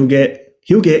another one he'll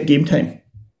get game time.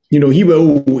 You know, he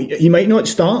might not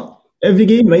start every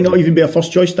game, might not even be a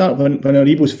first choice start when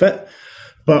Aribo's fit,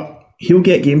 but he'll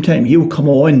get game time. He'll come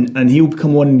on, and he'll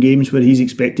come on in games where he's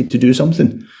expected to do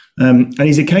something. And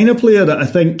he's the kind of player that I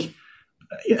think,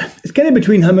 it's kind of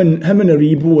between him and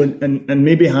Aribo and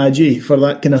maybe Hadji for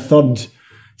that kind of third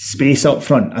space up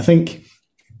front. I think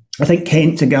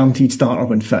Kent's a guaranteed starter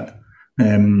when fit.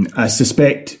 I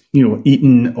suspect, you know,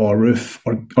 Eaton or Roof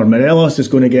or Morelos is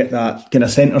going to get that kind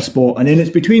of centre spot, and then it's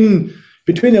between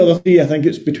the other three. I think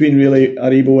it's between really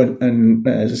Aribo and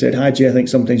as I said, Hadji. I think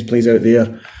sometimes plays out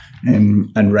there,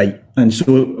 and Wright. And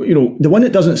so, you know, the one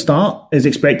that doesn't start is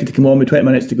expected to come on with 20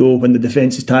 minutes to go when the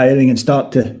defence is tiring and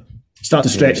start to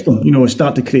stretch them, you know,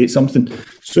 start to create something.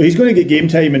 So he's going to get game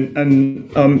time, and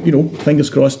you know,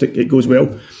 fingers crossed it goes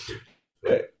well.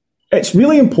 It's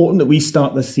really important that we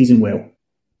start this season well.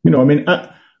 You know, I mean,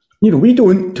 we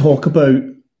don't talk about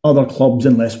other clubs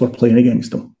unless we're playing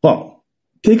against them. But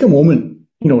take a moment,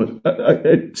 you know,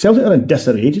 Celtic are in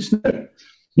disarray just now.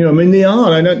 You know, I mean, they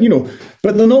are, and you know,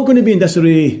 but they're not going to be in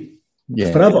disarray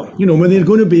forever. You know, when they are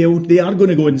going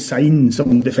to go and sign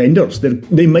some defenders.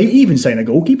 They might even sign a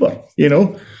goalkeeper. You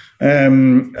know, I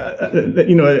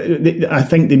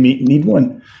think they may need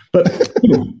one, but you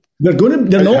know,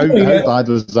 they're not. How bad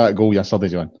was that goal yesterday,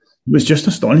 John? It was just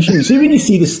astonishing. See, when you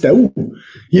see the still,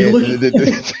 what was he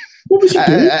doing?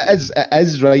 It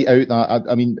is right out that.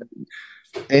 I mean,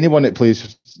 anyone that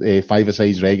plays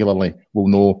five-a-sides regularly will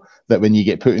know that when you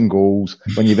get put in goals,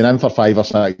 when you've been in for 5 or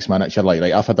 6 minutes, you're like,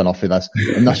 right, I've had enough of this.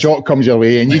 And the shot comes your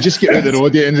way, and you just get out the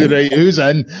road and say, right, who's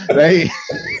in? Right.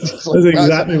 That's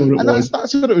exactly what it was.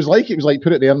 That's what it was like. It was like,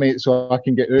 put it there, mate, so I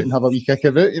can get out and have a wee kick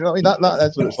of it. You know what I mean?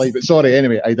 That's what it's like. But sorry,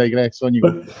 anyway, I digress. On you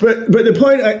go. But the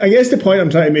point, I guess the point I'm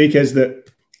trying to make is that,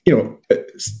 you know,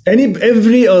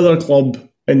 every other club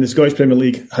in the Scottish Premier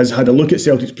League has had a look at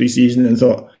Celtic's pre-season and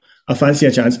thought, I fancy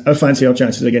our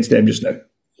chances against them just now.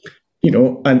 You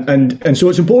know, and so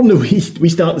it's important that we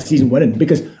start the season winning,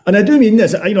 because, and I do mean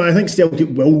this, you know, I think Celtic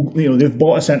will, you know, they've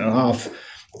bought a centre half.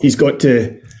 He's got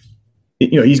to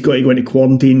he's got to go into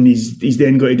quarantine. He's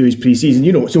then got to do his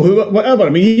pre-season. So whatever. I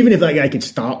mean, even if that guy could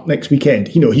start next weekend,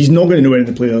 he's not going to know any of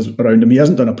the players around him. He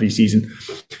hasn't done a pre-season.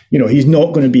 He's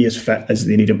not going to be as fit as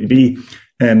they need him to be.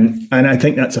 And I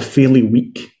think that's a fairly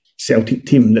weak Celtic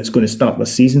team that's going to start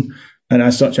this season. And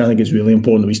as such, I think it's really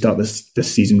important that we start this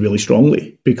season really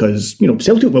strongly, because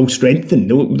Celtic will strengthen.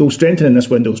 They'll strengthen in this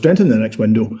window, strengthen in the next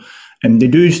window, and they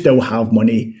do still have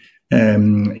money. They're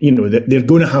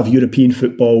going to have European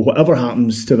football, whatever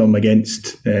happens to them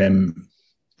against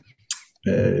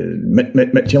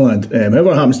Midtjylland,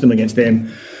 whatever happens to them against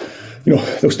them,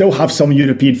 they'll still have some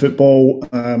European football.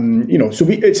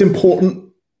 It's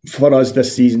important for us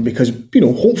this season because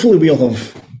hopefully we'll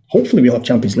have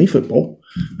Champions League football,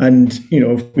 and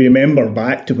if we remember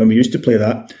back to when we used to play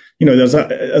that, there's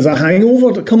a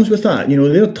hangover that comes with that.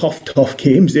 They're tough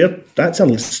games. That's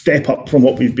a step up from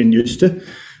what we've been used to.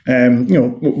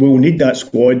 We'll need that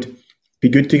squad. Be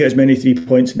good to get as many 3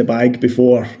 points in the bag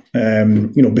before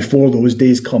those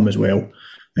days come as well.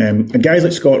 And guys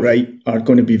like Scott Wright are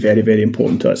going to be very, very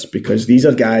important to us, because these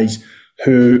are guys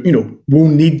who, will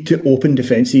need to open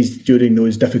defences during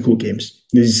those difficult games.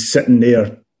 He's sitting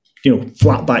there,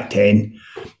 flat back 10,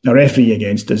 a referee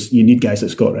against us. You need guys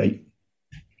like Scott Wright.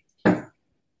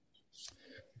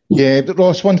 Yeah, but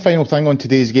Ross, one final thing on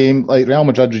today's game. Like, Real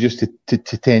Madrid reduced to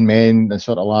 10 men in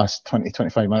sort of last 20,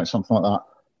 25 minutes, something like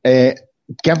that.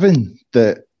 Given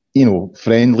that,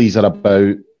 friendlies are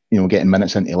about, getting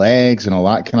minutes into legs and all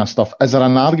that kind of stuff, is there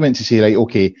an argument to say, right,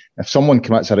 okay, if someone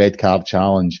commits a red card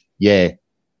challenge, yeah,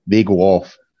 they go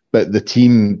off, but the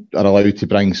team are allowed to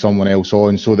bring someone else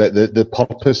on so that the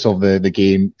purpose of the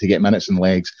game to get minutes and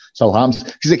legs still happens?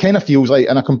 Because it kind of feels like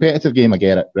in a competitive game, I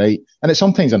get it, right? And it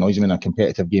sometimes annoys me in a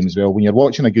competitive game as well. When you're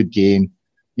watching a good game,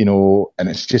 and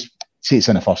it's just, say it's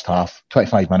in the first half,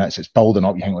 25 minutes, it's building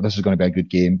up, you think, well, this is going to be a good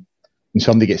game. And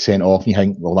somebody gets sent off and you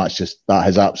think, well, that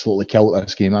has absolutely killed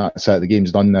this game. That's it, the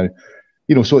game's done now.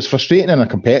 So it's frustrating in a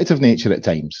competitive nature at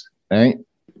times, right?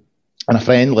 And a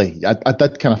friendly, I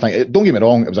did kind of think, don't get me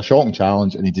wrong, it was a shocking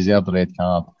challenge and he deserved a red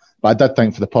card. But I did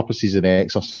think for the purposes of the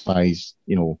exercise,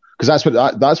 because that's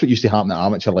what used to happen at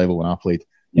amateur level when I played.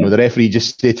 The referee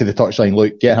just stay to the touchline,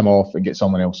 look, get him off and get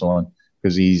someone else on,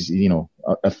 because he's,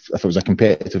 if it was a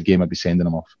competitive game, I'd be sending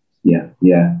him off. Yeah,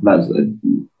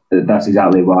 that's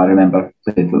exactly what I remember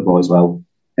playing football as well.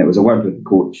 It was a word with the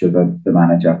coach or the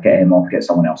manager, get him off, get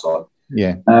someone else on.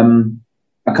 Yeah.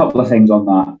 A couple of things on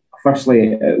that.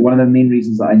 Firstly, one of the main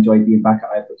reasons that I enjoyed being back at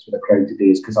Ibrox with the crowd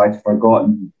today is because I'd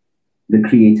forgotten the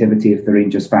creativity of the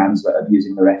Rangers fans that are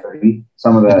abusing the referee.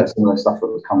 Some of the stuff that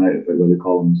was coming out of it with the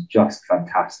Colin was just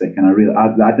fantastic, and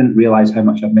I didn't realise how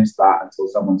much I'd missed that until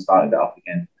someone started it up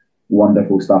again.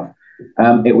 Wonderful stuff.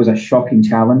 It was a shocking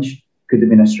challenge. Could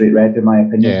have been a straight red, in my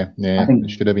opinion. Yeah, I think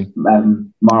it should have been.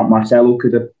 Marcelo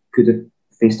could have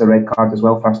faced a red card as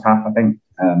well first half. I think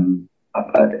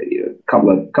a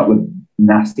couple of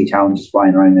nasty challenges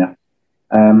flying around there.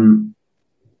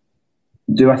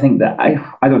 Do I think that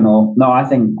I don't know? No, I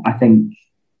think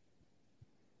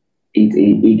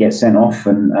he gets sent off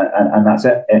and that's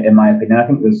it. In my opinion, I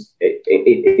think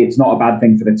it's not a bad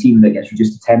thing for the team that gets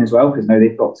reduced to 10 as well, because now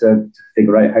they've got to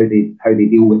figure out how they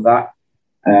deal with that.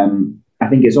 I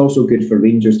think it's also good for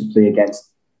Rangers to play against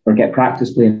or get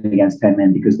practice playing against 10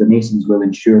 men, because the Masons will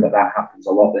ensure that happens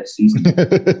a lot this season.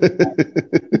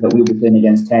 That we'll be playing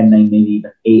against 10, 9, maybe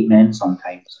even 8 men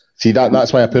sometimes. See,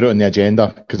 that's why I put it on the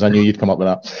agenda, because I knew you'd come up with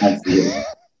that.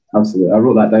 Absolutely. I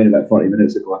wrote that down about 40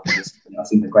 minutes ago. I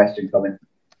seen the question coming.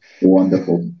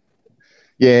 Wonderful.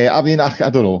 Yeah, I mean, I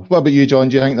don't know. What about you, John?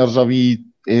 Do you think there's a wee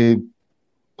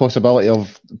possibility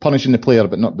of punishing the player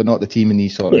but not the team in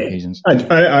these sort of occasions?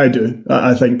 I do.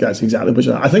 I think that's exactly what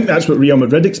I think that's what Real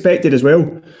Madrid expected as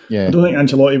well. Yeah. I don't think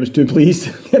Ancelotti was too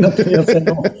pleased getting a player sent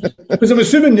off, because I'm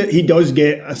assuming that he does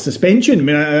get a suspension. I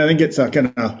mean, I think it's a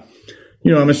kind of,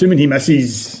 I'm assuming he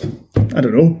misses, I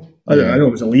don't know. I don't know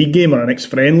if it's a league game or a next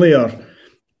friendly or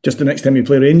just the next time you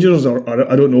play Rangers or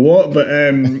I don't know what, but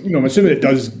I'm assuming it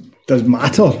does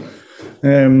matter.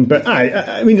 But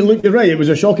I mean, look, you're right. It was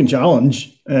a shocking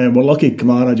challenge. We're lucky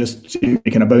Kamara just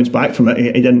kind of bounced back from it.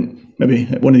 He didn't, maybe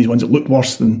one of these ones that looked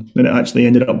worse than it actually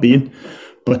ended up being.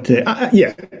 But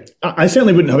I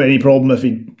certainly wouldn't have any problem if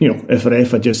if the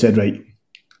ref had just said, right,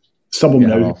 sub him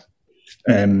now.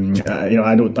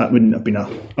 That wouldn't have been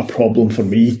a problem for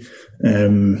me.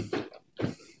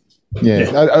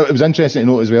 It was interesting to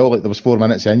note as well, like there was 4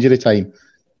 minutes of injury time,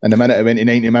 and the minute it went to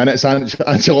 90 minutes,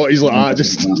 Ancelotti's like,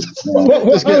 just get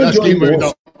this game moved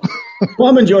up. What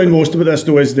I'm enjoying most about this,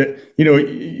 though, is that,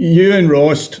 you and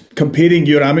Ross comparing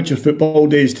your amateur football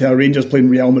days to our Rangers playing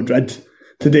Real Madrid.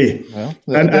 today. Well,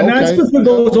 and that's what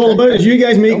football is all about, is you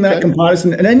guys making that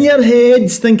comparison. And in your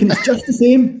heads thinking it's just the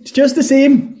same. It's just the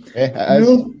same. Yeah, it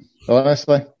is.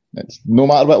 Honestly. It's no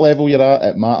matter what level you're at,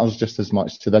 it matters just as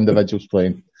much to the individuals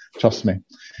playing. Trust me.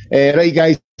 Right,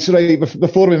 guys. So,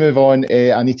 before we move on,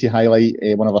 I need to highlight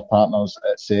one of our partners.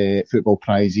 It's Football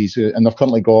Prizes, and they've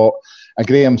currently got a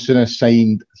Graham Souness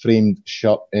signed framed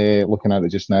shirt. Looking at it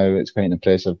just now, it's quite an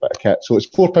impressive bit of kit. So it's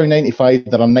 £4.95.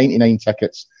 There are 99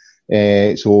 tickets.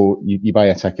 So you buy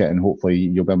a ticket and hopefully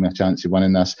you'll give me a chance of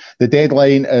winning this. The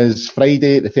deadline is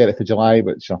Friday, the 30th of July,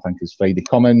 which I think is Friday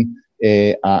coming,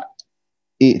 at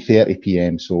 8:30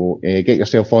 p.m. So get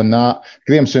yourself on that.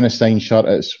 Graham Souness signed shirt.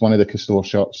 It's one of the Castore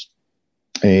shirts.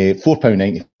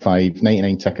 £4.95,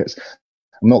 99 tickets.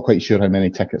 I'm not quite sure how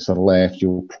many tickets are left.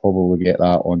 You'll probably get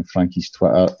that on Frankie's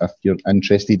Twitter if you're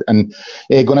interested in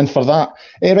going in for that.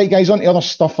 Right, guys, on to other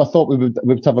stuff. I thought we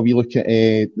would have a wee look at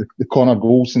the Connor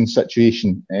Goldson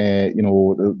situation.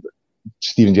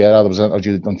 Steven Gerrard was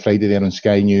interviewed on Friday there on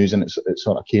Sky News, and it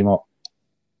sort of came up.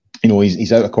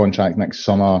 He's out of contract next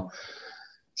summer.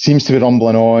 Seems to be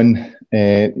rumbling on.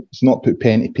 It's not put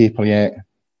pen to paper yet.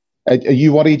 Are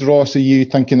you worried, Ross? Are you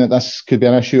thinking that this could be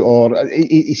an issue? Or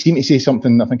he seemed to say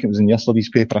something, I think it was in yesterday's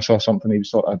paper, I saw something, he was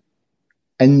sort of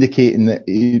indicating that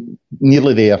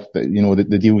nearly there, that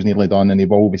the deal's nearly done and he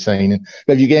will be signing.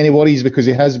 But have you got any worries? Because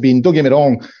he has been, don't get me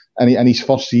wrong, in his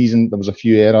first season, there was a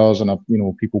few errors and,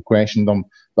 people questioned him.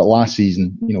 But last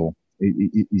season, he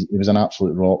was an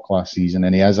absolute rock last season,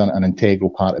 and he is an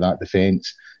integral part of that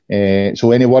defence.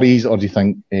 So any worries, or do you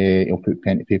think he'll put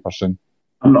pen to paper soon?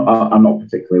 I'm not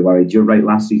particularly worried. You're right.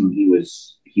 Last season he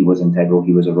was integral.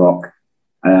 He was a rock.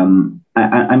 I'm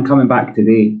coming back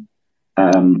today.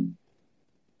 I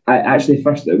actually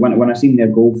first when I seen their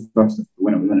goal first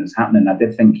when it was happening, I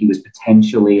did think he was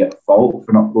potentially at fault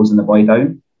for not closing the boy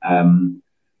down.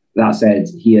 That said,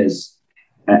 he is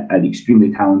an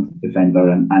extremely talented defender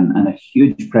and a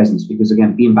huge presence, because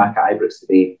again, being back at Ibrox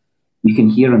today, you can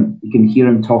hear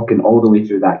him talking all the way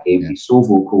through that game. Yeah. He's so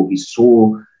vocal. He's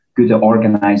so good at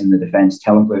organising the defence,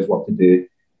 telling players what to do.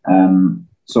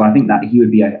 So I think that he would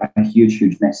be a huge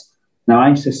miss. Now,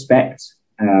 I suspect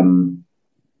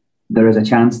there is a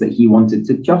chance that he wanted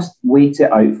to just wait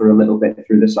it out for a little bit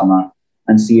through the summer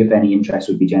and see if any interest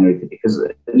would be generated. Because,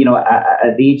 at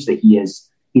the age that he is,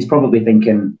 he's probably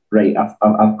thinking, right,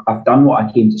 I've done what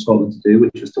I came to Scotland to do,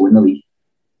 which was to win the league.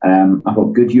 I've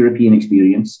got good European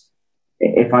experience.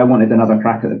 If I wanted another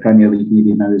crack at the Premier League,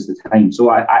 maybe now is the time.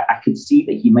 So I could see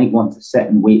that he might want to sit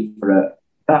and wait for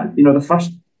the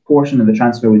first portion of the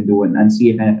transfer window and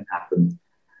see if anything happened.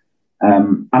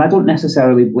 And I don't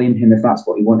necessarily blame him if that's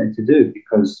what he wanted to do,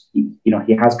 because he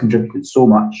has contributed so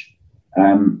much.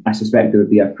 I suspect there would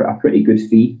be a pretty good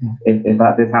fee if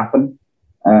that did happen.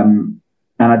 And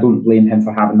I don't blame him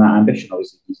for having that ambition.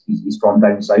 Obviously, he's gone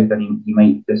down south, and he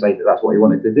might decide that that's what he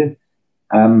wanted to do.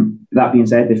 That being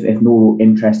said, if no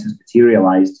interest has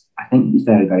materialised, I think he's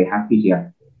very, very happy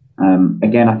here.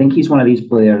 Again, I think he's one of these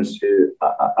players who,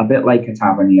 a bit like a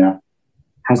Tavernier,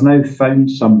 has now found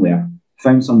somewhere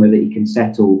that he can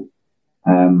settle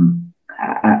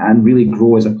and really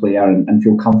grow as a player and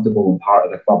feel comfortable and part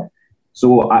of the club.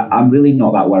 So I'm really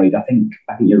not that worried. I think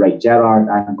you're right. Gerrard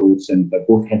and Goldson, they're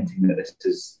both hinting that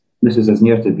this is as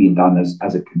near to being done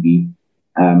as it can be.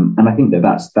 And I think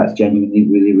that's genuinely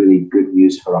really, really good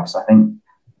news for us. I think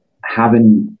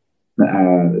having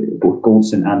both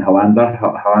Goldson and Hollander,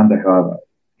 who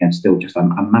I'm still just a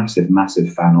massive,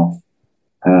 massive fan of,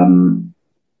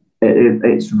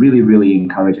 it's really, really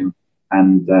encouraging.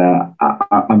 And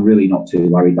I'm really not too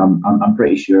worried. I'm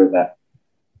pretty sure that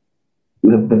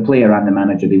the player and the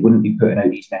manager, they wouldn't be putting out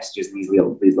these messages and these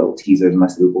little teasers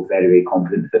unless they were both very, very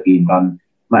confident that they're being done.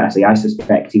 Like I say, I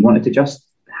suspect he wanted to just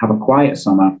have a quiet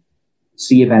summer,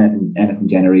 see if anything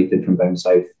generated from down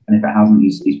south, and if it hasn't,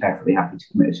 he's perfectly happy to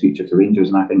commit his future to Rangers,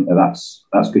 and I think that's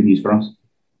good news for us.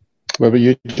 What about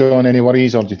you, John? Any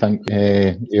worries, or do you think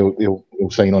he'll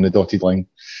sign on the dotted line?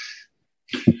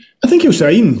 I think he'll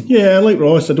sign. Yeah, like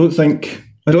Ross, I don't think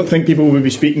people will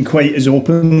be speaking quite as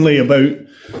openly about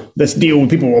this deal.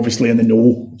 People obviously in the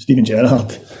know, Steven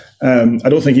Gerrard. I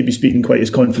don't think he'd be speaking quite as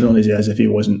confidently as he is if he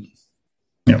wasn't,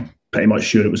 pretty much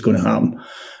sure it was going to happen.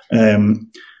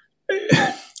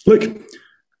 Look,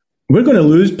 we're going to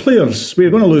lose players. We're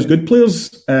going to lose good players.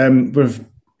 That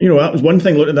was one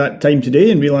thing looking at that time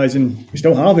today and realising we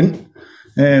still haven't.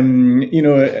 We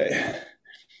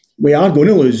are going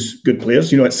to lose good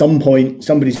players. At some point,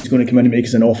 somebody's going to come in and make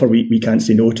us an offer we can't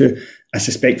say no to. I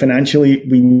suspect financially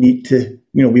we'll need to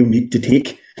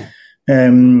take,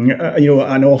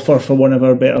 an offer for one of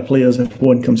our better players if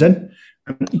one comes in.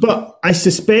 But I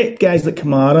suspect guys like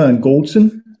Kamara and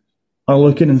Goldson are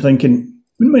looking and thinking,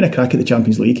 wouldn't mind a crack at the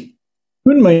Champions League.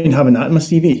 Wouldn't mind having that in my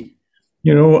CV.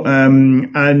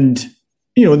 And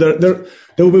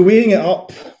they'll be weighing it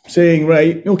up, saying,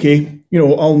 right, okay,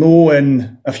 I'll know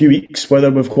in a few weeks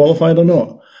whether we've qualified or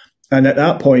not. And at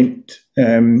that point,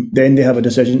 then they have a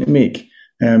decision to make.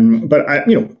 But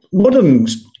modern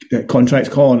contracts,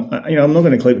 Colin, I'm not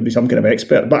going to claim to be some kind of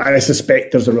expert, but I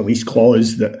suspect there's a release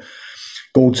clause that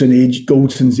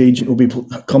Goldson's agent will be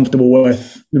comfortable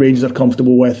with, the Rangers are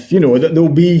comfortable with, that there'll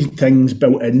be things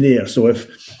built in there. So if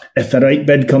the right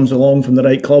bid comes along from the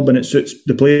right club and it suits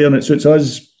the player and it suits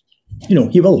us,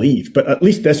 he will leave. But at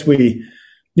least this way,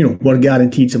 we're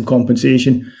guaranteed some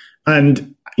compensation.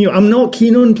 And, I'm not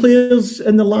keen on players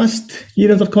in the last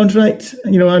year of their contract.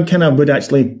 I kind of would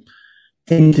actually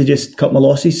tend to just cut my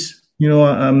losses.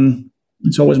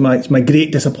 It's always my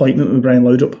great disappointment with Brian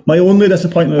Laudrup. My only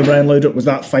disappointment with Brian Laudrup was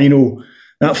that final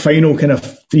kind of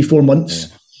 3-4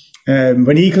 months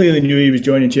when he clearly knew he was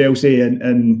joining Chelsea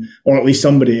and or at least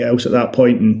somebody else at that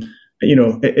point. And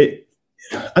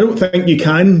I don't think you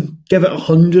can give it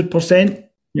 100%.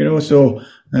 So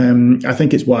I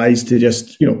think it's wise to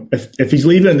just if he's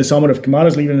leaving in the summer, if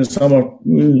Kamara's leaving in the summer,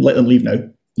 let them leave now.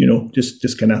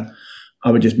 Just kind of. I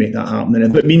would just make that happen. And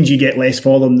if it means you get less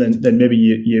for them than maybe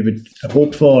you would have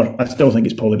hoped for, I still think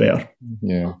it's probably better.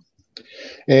 Yeah.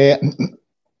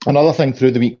 Another thing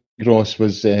through the week, Ross,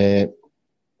 was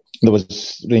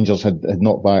Rangers had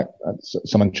knocked back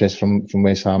some interest from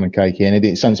West Ham and Kai Kennedy.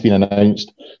 It's since been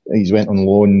announced he's went on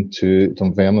loan to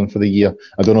Dunfermline for the year.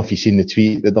 I don't know if you've seen the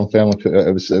tweet that Dunfermline put out.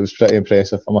 It was pretty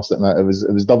impressive, I must admit. It was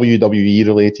WWE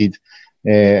related.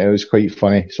 It was quite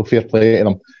funny. So fair play to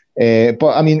them.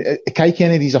 But I mean, Kai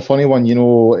Kennedy's a funny one. He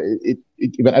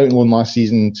went out on loan last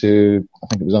season to, I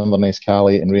think it was Inverness,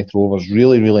 Cali and Wraith Rovers.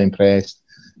 Really, really impressed.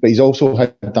 But he's also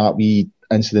had that wee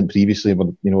incident previously where,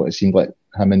 it seemed like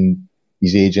him and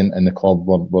his agent and the club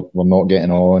were not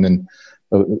getting on and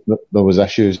there was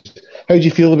issues. How do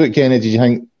you feel about Kennedy? Do you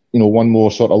think, one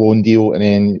more sort of loan deal and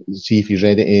then see if he's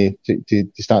ready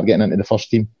to start getting into the first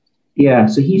team? Yeah,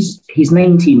 so he's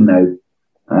 19 now.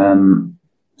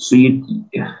 So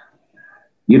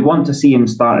you'd want to see him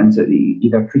starting to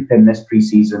either creep in this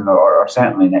pre-season or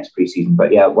certainly next pre-season.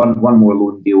 But yeah, one more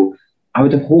loan deal. I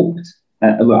would have hoped.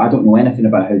 Look, I don't know anything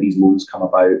about how these loans come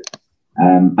about.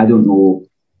 I don't know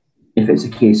if it's a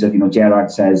case of Gerrard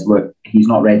says, look, he's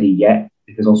not ready yet,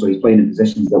 because also he's playing in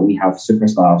positions that we have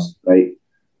superstars, right?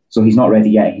 So he's not ready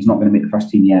yet. He's not going to make the first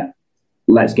team yet.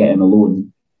 Let's get him a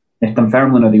loan. If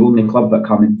Dunfermline are the only club that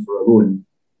come in for a loan,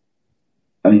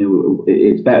 I mean,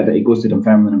 it's better that he goes to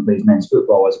Dunfermline and plays men's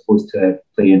football as opposed to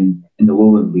playing in the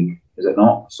Lowland League, is it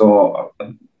not? So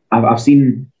I've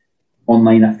seen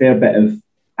online a fair bit of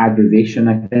aggravation,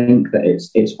 I think, that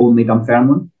it's only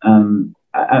Dunfermline.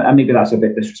 And maybe that's a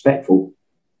bit disrespectful.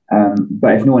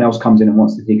 But if no one else comes in and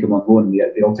wants to take him on loan,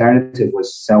 the alternative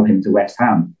was sell him to West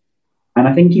Ham. And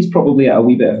I think he's probably at a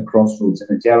wee bit of a crossroads,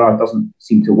 and Gerrard doesn't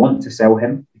seem to want to sell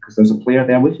him because there's a player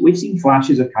there. We've seen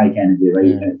flashes of Kai Kennedy, right,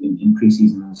 in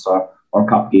pre-seasons or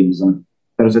cup games, and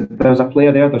there's a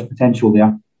player there. There's potential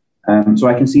there. So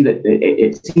I can see that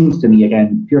it seems to me,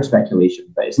 again, pure speculation,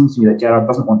 but it seems to me that Gerrard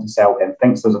doesn't want to sell him,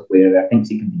 thinks there's a player there, thinks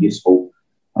he can be useful.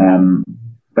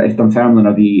 But if Dunfermline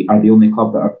are the only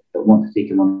club that want to take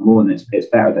him on loan, it's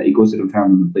better that he goes to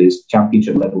Dunfermline and plays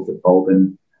championship level football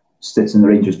than sits in the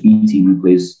Rangers B team and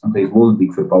plays Lowland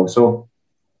League football. So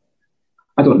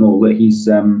I don't know. Look, he's.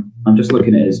 I'm just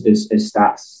looking at his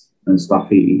stats and stuff.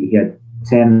 He had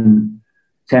 10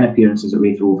 appearances at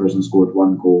Wraith Rovers and scored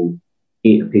 1 goal.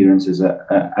 8 appearances at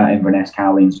Inverness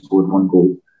Cali and scored 1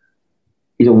 goal.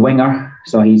 He's a winger,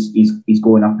 so he's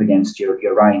going up against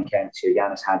your Ryan Kents, your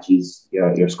Yanis Hadjis,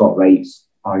 your Scott Wrights,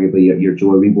 arguably your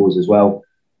Joe Aribos as well.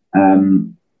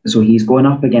 So he's going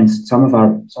up against some of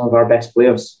our best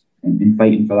players in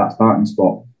fighting for that starting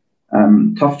spot.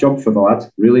 Tough job for the lad,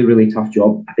 really, really tough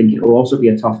job. I think it will also be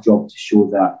a tough job to show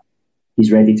that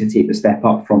he's ready to take the step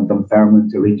up from Dunfermline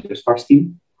to Rangers first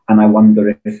team. And I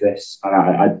wonder if this,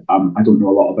 I don't know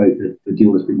a lot about the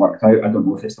deal that's been worked out. I don't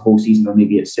know if it's the whole season or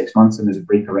maybe it's 6 months and there's a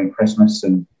break around Christmas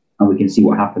and we can see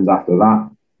what happens after that.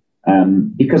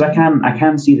 Because I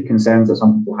can see the concerns that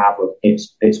some people have of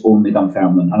it's only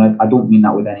Dunfermline. And I don't mean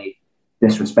that with any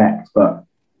disrespect, but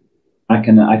I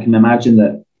can imagine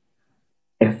that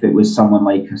if it was someone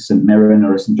like a St Mirren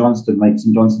or a St Johnstone, like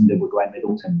St Johnstone did with Glenn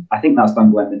Middleton, I think that's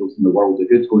done Glenn Middleton the world of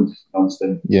good, going to St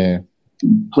Johnstone,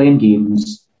 playing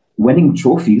games, winning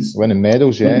trophies, winning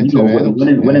medals, winning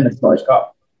the Scottish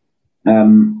Cup.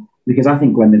 because I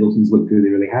think Glenn Middleton's looked really,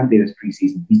 really handy this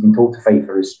pre-season. He's been told to fight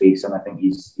for his space, and I think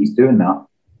he's doing that.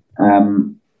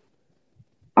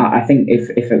 I think if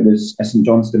it was a St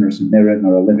Johnstone or St Mirren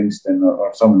or a Livingston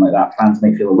or someone like that, fans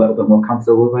might feel a little bit more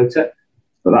comfortable about it.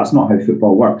 But that's not how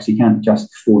football works. You can't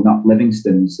just phone up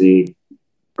Livingston and say,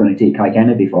 going to take Kai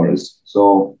Kennedy for us.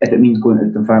 So if it means going to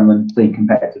Dunfermline, playing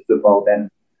competitive football, then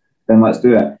let's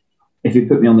do it. If you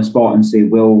put me on the spot and say,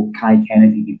 will Kai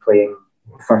Kennedy be playing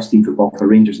first team football for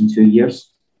Rangers in 2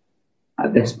 years?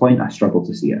 At this point, I struggle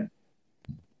to see it.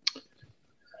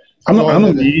 I'm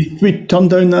amazed we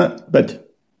turned down that bid.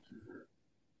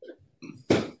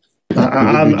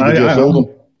 I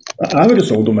would have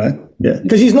sold him, man. Yeah,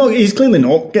 because he's clearly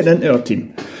not getting into our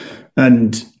team,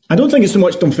 and I don't think it's so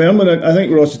much Dunfermline. I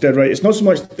think Ross is dead right. It's not so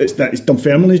much that it's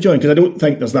Dunfermline he's joined, because I don't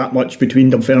think there's that much between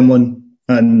Dunfermline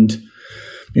and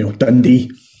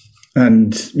Dundee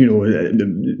and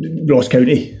Ross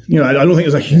County. I don't think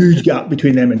there's a huge gap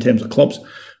between them in terms of clubs.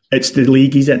 It's the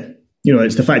league he's in.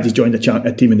 It's the fact he's joined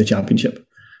a team in the Championship.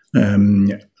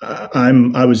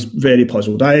 I was very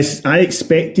puzzled. I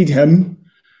expected him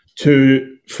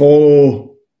to follow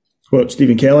what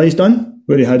Stephen Kelly's done,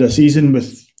 where he had a season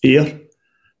with Ayr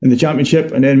in the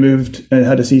Championship and then moved and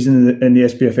had a season in the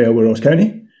SPFL with Ross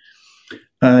County.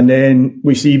 And then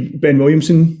we see Ben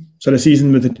Williamson sort of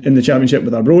season in the Championship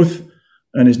with Arbroath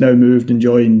and has now moved and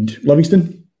joined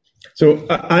Livingston. So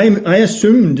I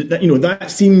assumed that,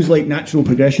 that seems like natural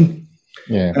progression.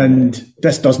 Yeah. And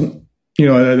this doesn't.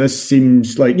 This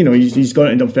seems like, he's gone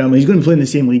into Dunfermline. He's going to play in the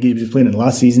same league he was playing in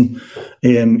last season.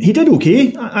 He did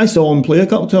okay. I saw him play a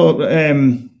couple of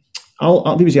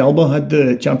BBC Alba had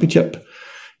the Championship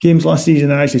games last season.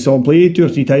 I actually saw him play 2 or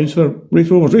 3 times for Wraith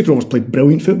Rovers. Wraith Rovers played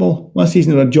brilliant football last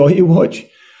season. They were a joy to watch.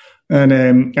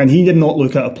 And he did not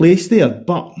look out of place there.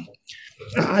 But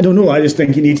I don't know. I just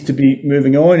think he needs to be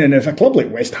moving on. And if a club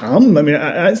like West Ham,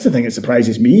 that's the thing that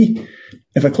surprises me.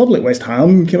 If a club like West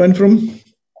Ham came in from,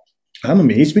 I'm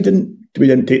amazed we didn't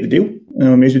take the deal.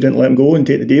 I'm amazed we didn't let him go and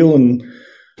take the deal and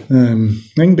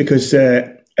because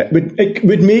it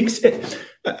would make it.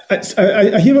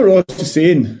 I hear what Ross is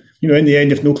saying. In the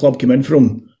end, if no club came in for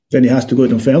him, then he has to go to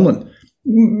Dunfermline.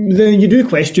 Then you do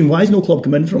question, why has no club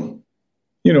come in for him?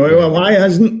 Why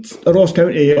hasn't a Ross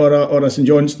County or a St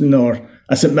Johnstone or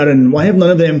a St Mirren? Why have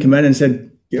none of them come in and said,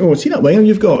 see that winger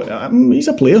you've got? He's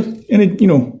a player, and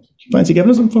fancy giving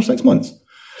us him for 6 months.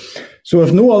 So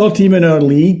if no other team in our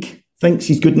league thinks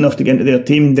he's good enough to get into their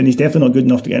team, then he's definitely not good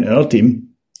enough to get into our team.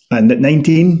 And at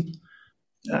 19,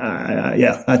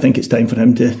 I think it's time for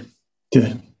him to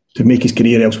make his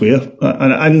career elsewhere.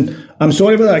 And I'm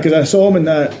sorry about that, because I saw him in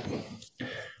that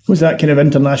kind of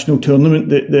international tournament,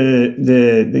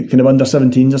 the kind of under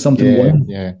 17s or something.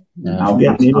 Yeah. And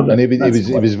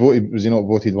he was voted. Was he not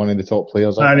voted one of the top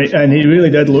players? And he really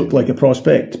did look like a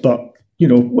prospect, but.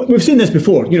 We've seen this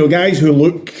before. Guys who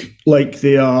look like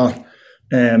they are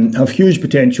have huge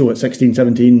potential at 16,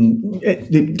 17.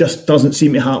 It just doesn't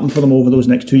seem to happen for them over those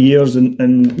next 2 years, and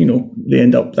they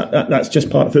end up. That's just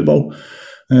part of football.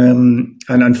 And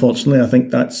unfortunately, I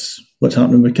think that's what's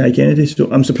happening with Kai Kennedy.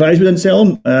 So I'm surprised we didn't sell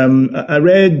him. I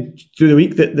read through the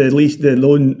week that the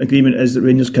loan agreement is that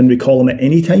Rangers can recall him at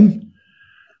any time,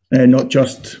 not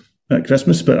just at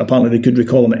Christmas, but apparently they could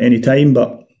recall him at any time.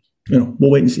 But we'll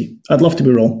wait and see. I'd love to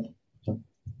be wrong.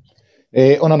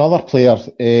 On another player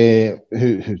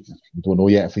who don't know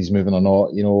yet if he's moving or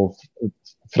not,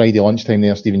 Friday lunchtime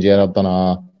there, Stephen Gerrard done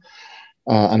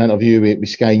an interview with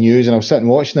Sky News, and I was sitting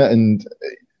watching it, and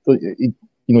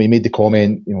he made the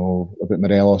comment, about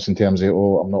Morelos in terms of,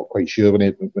 I'm not quite sure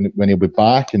when he'll be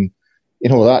back, and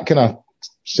that kind of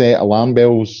set alarm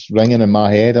bells ringing in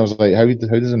my head. I was like, how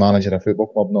does a manager of a football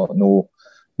club not know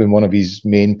when one of his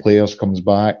main players comes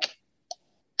back?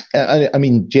 I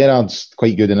mean, Gerrard's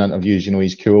quite good in interviews.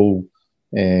 He's cool,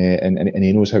 and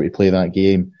he knows how to play that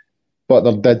game. But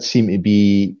there did seem to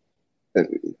be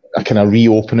a kind of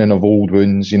reopening of old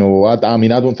wounds. I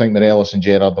don't think Morelos and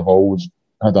Gerrard have always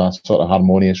had a sort of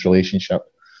harmonious relationship,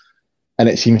 and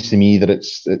it seems to me that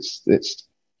it's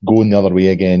going the other way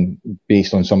again,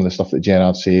 based on some of the stuff that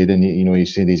Gerrard said. And he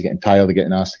said he's getting tired of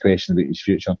getting asked the question about his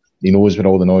future. He knows where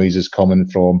all the noise is coming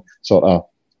from, sort of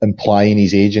implying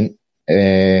his agent.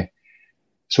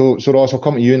 So Ross, I'll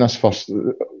come to you in this first.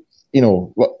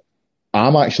 Stephen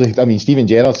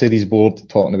Gerrard said he's bored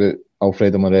talking about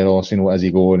Alfredo Morelos. Is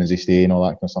he going? Is he staying? All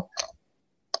that kind of stuff.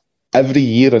 Every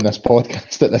year in this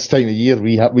podcast at this time of year,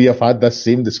 we have had this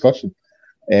same discussion.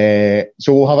 So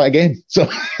we'll have it again. So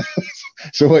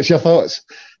what's your thoughts?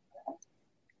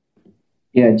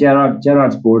 Yeah,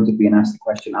 Gerrard's bored of being asked the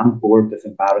question. I'm bored of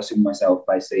embarrassing myself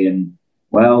by saying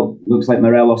Well, looks like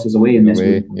Morelos is away in this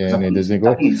week. Yeah, and he doesn't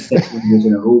go. I think it's 6 years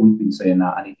in a row we've been saying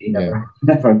that, and he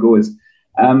never goes.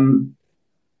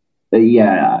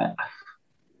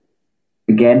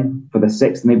 Again, for the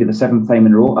 6th, maybe the 7th time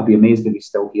in a row, I'd be amazed if he's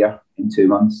still here in 2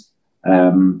 months.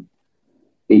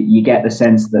 You get the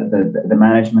sense that the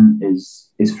management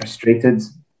is frustrated.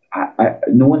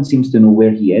 No one seems to know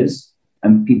where he is,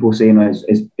 and people saying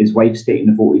his wife's taking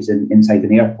the photos inside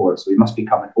an airport, so he must be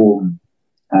coming home.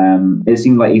 It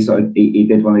seemed like he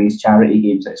did one of these charity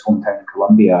games at his hometown in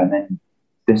Colombia and then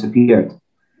disappeared.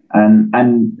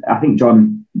 And I think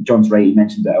John's right. He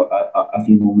mentioned it a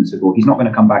few moments ago. He's not going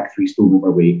to come back 3 stone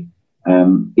overweight.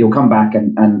 He'll come back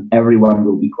and everyone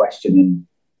will be questioning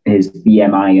his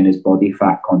BMI and his body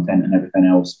fat content and everything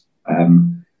else.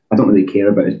 I don't really care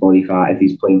about his body fat. If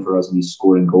he's playing for us and he's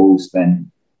scoring goals,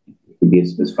 then he can be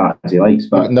as fat as he likes.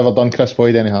 But it never done Chris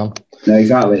Boyd any harm. No,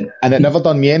 exactly. And it never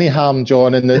done me any harm,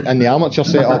 John, in the amateur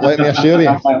setup, let me assure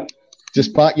you.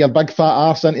 Just back your big fat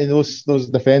arse into those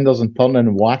defenders and turn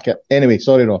and whack it. Anyway,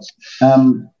 sorry, Ross.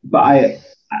 But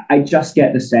I just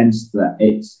get the sense that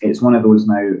it's one of those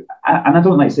now, and I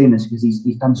don't like saying this because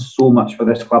he's done so much for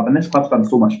this club, and this club's done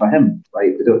so much for him.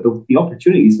 Right, the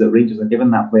opportunities that Rangers have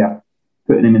given that player,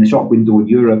 putting him in the shop window in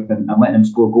Europe and letting him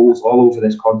score goals all over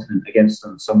this continent against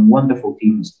some wonderful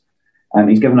teams.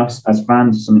 He's given us as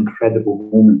fans some incredible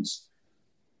moments.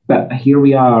 But here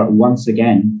we are once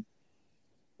again.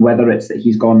 Whether it's that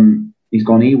he's gone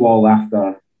AWOL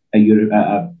after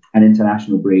an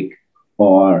international break,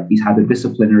 or he's had a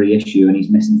disciplinary issue and he's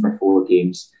missing for 4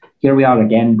 games. Here we are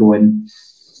again going,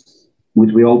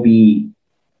 would we all be,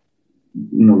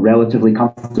 relatively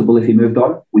comfortable if he moved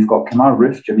on? We've got Kamar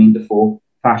Roof, Jermaine Defoe,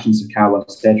 Fashion Sakala,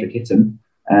 Cedric Hitton.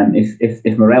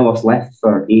 If Morelos left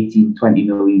for 18, 20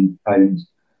 million pounds,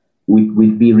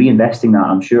 we'd be reinvesting that,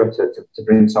 I'm sure, to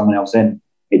bring someone else in.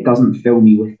 It doesn't fill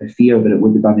me with the fear that it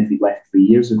would have done if he'd left 3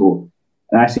 years ago.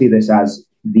 And I say this as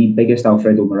the biggest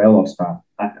Alfredo Morelos fan.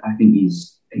 I think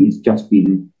he's just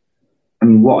been,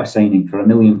 what a signing for £1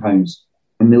 million. £1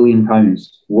 million.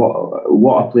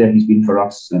 What a player he's been for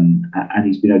us, and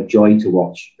he's been a joy to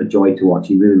watch. A joy to watch.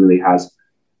 He really, really has.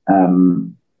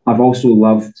 I've also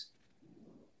loved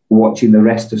watching the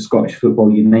rest of Scottish football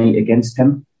unite against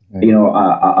him.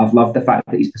 I've loved the fact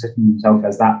that he's positioned himself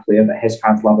as that player, that his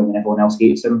fans love him and everyone else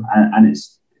hates him. And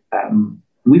it's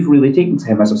we've really taken to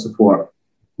him as a support.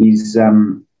 He's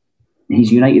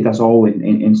united us all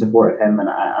in support of him, and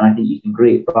I think he's been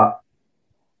great. But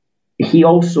he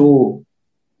also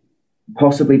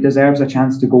possibly deserves a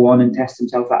chance to go on and test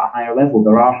himself at a higher level.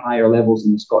 There are higher levels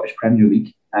in the Scottish Premier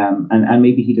League, and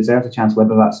maybe he deserves a chance,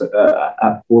 whether that's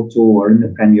at Porto or in the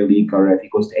Premier League, or if he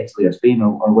goes to Italy or Spain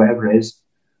or wherever it is.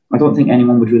 I don't think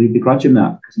anyone would really begrudge him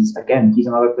that, because he's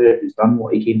another player who's done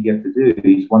what he came here to do.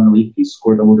 He's won the league, he's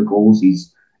scored a load of goals,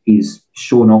 he's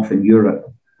shown off in Europe.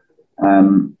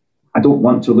 I don't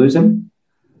want to lose him,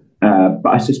 but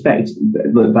I suspect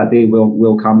that day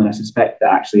will come, and I suspect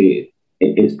that actually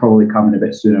it's probably coming a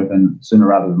bit sooner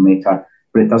rather than later.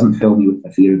 But it doesn't fill me with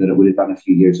the fear that it would have done a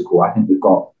few years ago. I think we've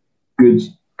got good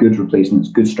replacements,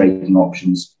 good striking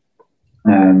options,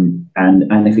 and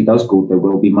if he does go, there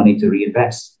will be money to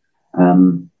reinvest.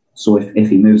 So if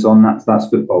he moves on, that's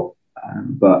football.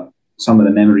 But some of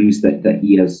the memories that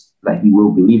he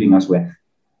will be leaving us with,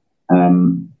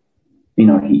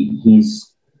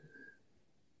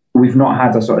 we've not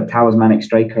had a sort of talismanic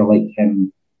striker like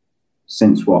him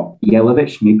since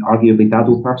Jelavic, maybe arguably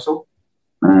Dado Perso.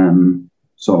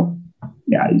 So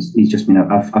yeah, he's just been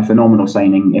a phenomenal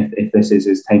signing. If this is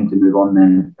his time to move on,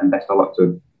 then best of luck to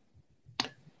him.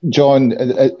 John,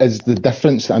 is the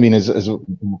difference, as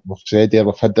we've said there,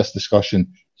 we've had this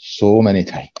discussion so many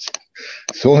times.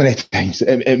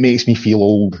 It makes me feel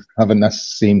old having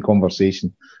this same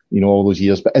conversation, all those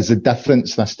years. But is the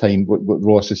difference this time, what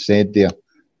Ross has said there,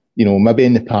 maybe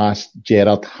in the past,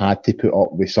 Gerrard had to put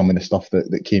up with some of the stuff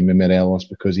that came with Morelos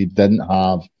because he didn't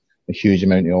have a huge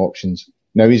amount of options.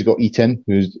 Now he's got Eaton,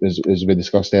 who, as we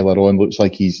discussed earlier on, looks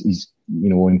like he's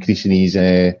increasing his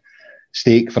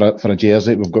stake for a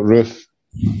jersey. We've got Roof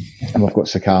and we've got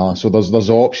Sakala. So there's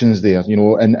options there,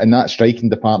 in that striking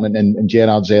department in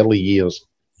Gerrard's early years.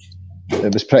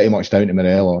 It was pretty much down to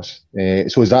Morelos.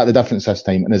 So is that the difference this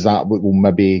time? And is that what will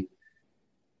maybe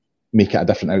make it a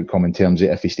different outcome in terms of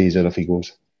if he stays or if he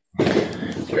goes?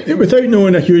 Without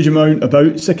knowing a huge amount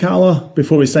about Sakala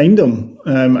before we signed him,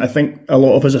 I think a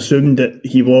lot of us assumed that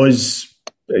he was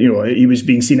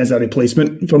being seen as a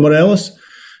replacement for Morelos.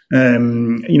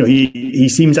 He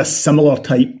seems a similar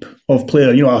type of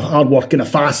player, a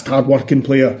fast, hard-working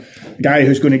player, a guy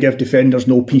who's going to give defenders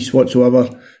no peace whatsoever.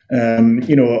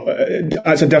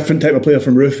 That's a different type of player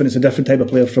from Roof, and it's a different type of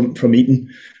player from Eaton.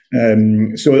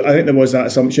 So I think there was that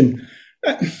assumption.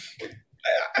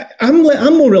 I'm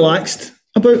more relaxed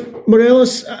about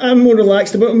Morelos. I'm more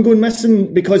relaxed about him going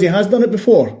missing because he has done it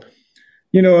before.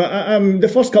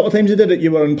 The first couple of times he did it,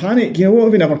 you were in panic. What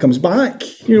if he never comes back?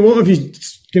 What if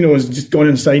he's, has just gone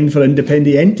and signed for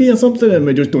Independiente or something and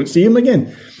we just don't see him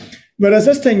again? Whereas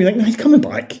this time you think, no, he's coming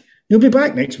back. He'll be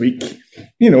back next week.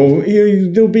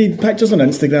 There'll be pictures on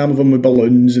Instagram of him with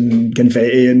balloons and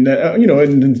confetti and,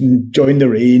 and enjoying the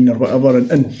rain or whatever.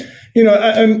 And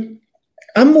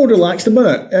I'm more relaxed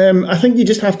about it. I think you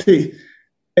just have to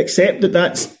accept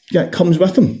that comes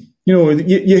with him.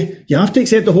 You have to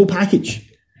accept the whole package.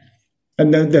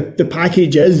 And the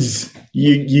package is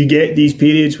you get these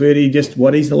periods where he just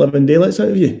worries the living daylights out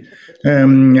of you.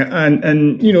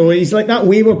 And he's like that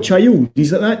wayward child.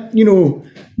 He's like that,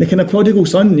 the kind of prodigal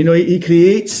son. He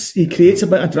creates a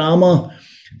bit of drama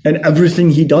in everything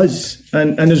he does.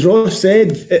 And as Ross said,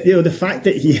 the fact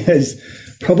that he is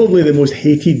probably the most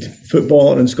hated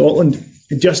footballer in Scotland,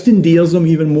 it just endears him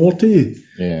even more to you.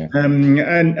 Yeah.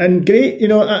 And great.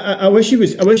 I wish he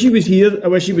was here. I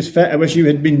wish he was fit. I wish he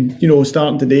had been,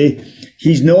 starting today.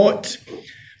 He's not.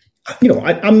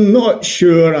 I'm not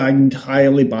sure I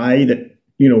entirely buy that.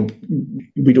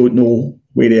 We don't know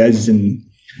where he is, and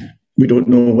we don't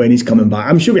know when he's coming back.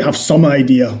 I'm sure we have some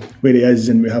idea where he is,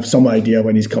 and we have some idea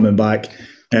when he's coming back.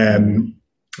 I'm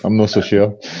not so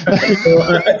sure.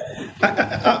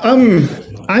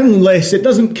 I'm less. It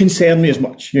doesn't concern me as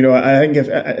much.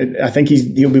 I think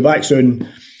he'll be back soon.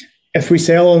 If we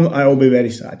sell him, I will be very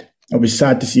sad. I'll be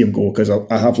sad to see him go because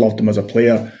I have loved him as a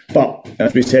player. But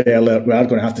as we said earlier, we are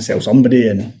going to have to sell somebody.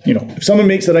 And if someone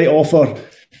makes the right offer,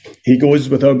 he goes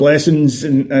with our blessings.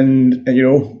 And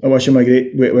I wish him a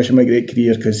great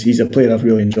career because he's a player I've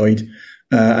really enjoyed.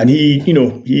 And he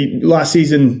last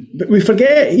season, but we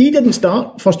forget he didn't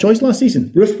start first choice last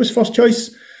season. Roof was first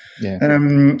choice. Yeah.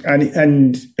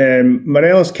 And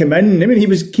Morelos came in. I mean, he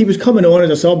was coming on as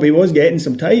a sub. He was getting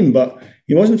some time, but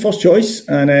he wasn't first choice.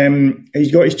 And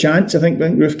he's got his chance. I think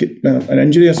Roof got an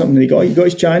injury or something. He got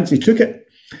his chance. He took it,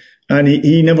 and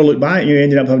he never looked back. He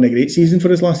ended up having a great season for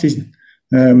his last season.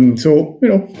 So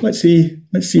let's see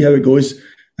how it goes.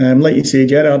 Like you say,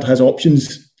 Gerrard has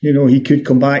options. He could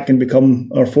come back and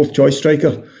become our fourth choice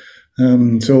striker.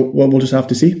 So we'll just have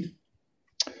to see.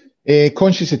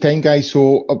 Conscious of time, guys,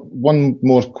 so one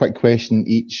more quick question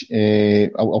each.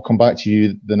 I'll come back to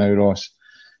you now, Ross.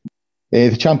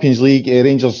 The Champions League,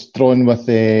 Rangers drawn with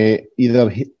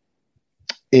either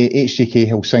HJK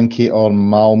Helsinki or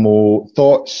Malmo.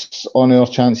 Thoughts on our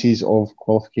chances of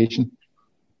qualification?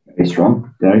 Very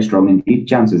strong indeed.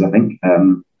 Chances, I think.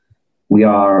 We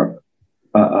are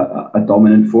a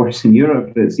dominant force in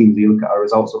Europe. It seems you look at our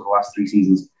results over the last 3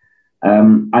 seasons.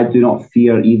 I do not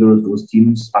fear either of those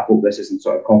teams. I hope this isn't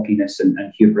sort of cockiness and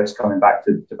hubris coming back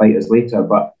to bite us later.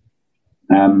 But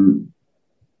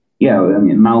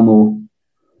Malmo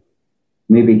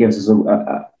maybe gives us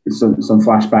some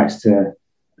flashbacks to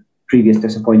previous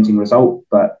disappointing result.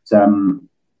 But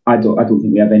I don't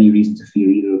think we have any reason to fear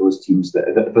either of those teams.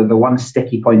 The one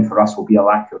sticky point for us will be a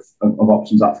lack of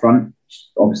options up front.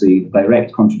 Obviously,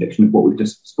 direct contradiction of what we've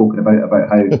just spoken about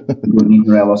how we don't need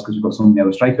Morelos because we've got so many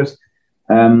other strikers.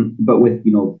 But with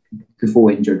Defoe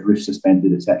injured, Roof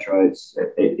suspended, etc.,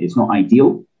 it's not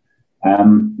ideal.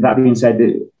 That being said,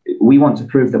 we want to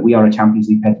prove that we are a Champions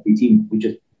League pedigree team. We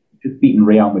just beaten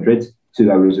Real Madrid 2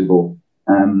 hours ago.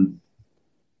 In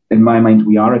my mind,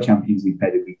 we are a Champions League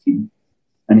pedigree team,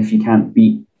 and if you can't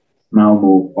beat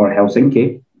Malmo or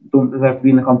Helsinki, don't deserve to be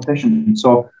in the competition.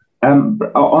 So.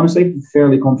 Honestly,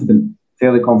 fairly confident.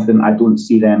 I don't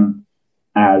see them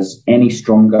as any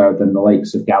stronger than the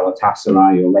likes of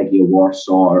Galatasaray or Legia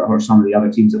Warsaw or some of the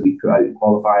other teams that we put out in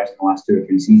qualifiers in the last 2 or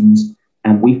 3 seasons.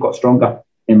 And we've got stronger,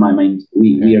 in my mind.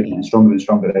 We are getting stronger and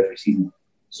stronger every season.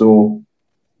 So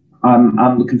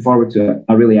I'm looking forward to it.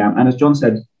 I really am. And as John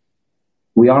said,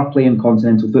 we are playing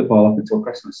continental football up until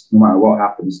Christmas, no matter what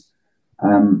happens.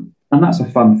 And that's a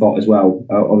fun thought as well.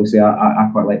 Obviously, I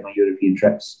quite like my European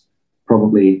trips.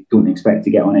 Probably don't expect to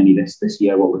get on any this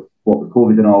year, what with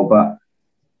COVID and all, but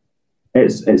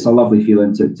it's a lovely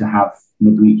feeling to have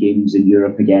midweek games in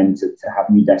Europe again, to have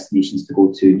new destinations to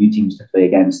go to, new teams to play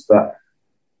against. But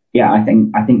yeah, I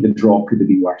think the draw could have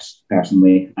been worse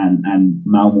personally, and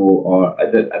Malmo or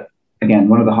again,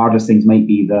 one of the hardest things might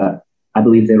be that I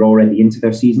believe they're already into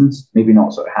their seasons, maybe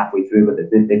not sort of halfway through, but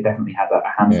they've definitely had a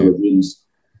handful of games,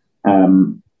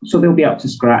 so they'll be up to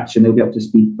scratch and they'll be up to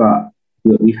speed, but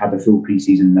we've had a full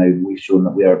pre-season now. We've shown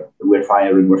that we're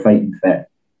firing, we're fighting fit.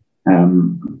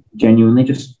 Genuinely,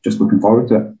 just looking forward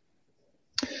to it.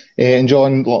 And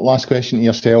John, last question to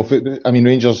yourself. I mean,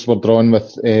 Rangers were drawn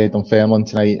with Dunfermline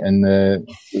tonight in the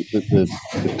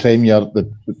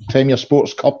Premier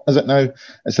Sports Cup. Is it now?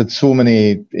 It's had so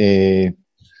many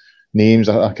names.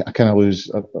 I kind of lose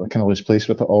place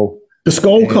with it all. The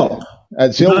Skull Cup.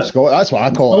 It's the old Skull. That's what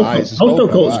I call it. I'll still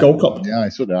call it Skull Cup. Yeah,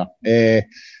 so they are.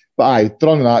 But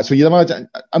drawn with that. So you imagine.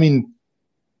 I mean, I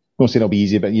won't say it'll be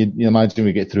easy, but you imagine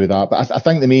we get through that. But I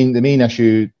think the main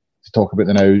issue to talk about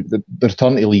now, the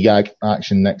return to league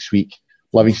action next week,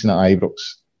 Livingston at Ibrox.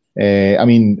 I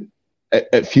mean,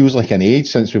 it feels like an age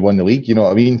since we won the league. You know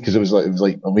what I mean? Because it was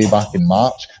like way back in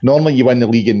March. Normally, you win the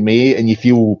league in May and you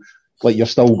feel like you're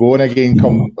still going again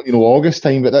come August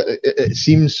time, but it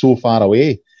seems so far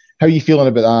away. How are you feeling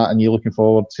about that? And you looking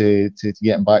forward to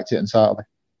getting back to it on Saturday?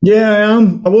 Yeah, I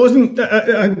am. I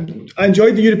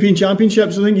enjoyed the European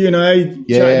Championships. I think you and I.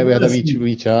 Yeah, we had a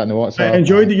wee chat and WhatsApp. I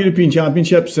enjoyed the European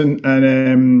Championships and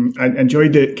I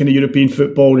enjoyed the kind of European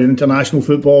football, the international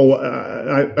football.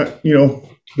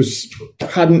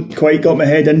 Hadn't quite got my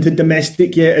head into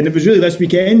domestic yet, and it was really this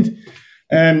weekend.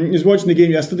 I was watching the game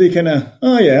yesterday,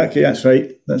 that's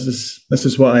right. This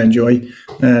is what I enjoy,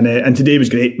 and today was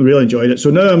great. We really enjoyed it. So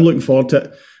now I'm looking forward to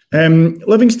it.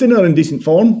 Livingston are in decent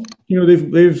form. You know,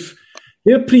 they've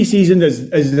their pre-season is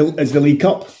the League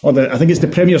Cup, or I think it's the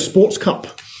Premier Sports Cup,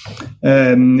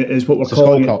 is what we're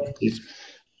calling it.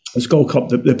 The Skull Cup,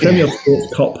 the Premier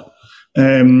Sports Cup,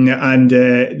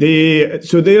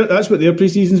 that's what their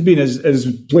pre-season's been is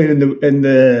playing in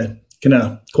the kind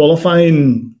of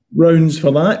qualifying rounds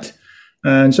for that,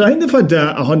 and so I think they've had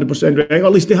 100% record.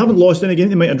 At least they haven't lost any game.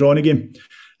 They might have drawn a game.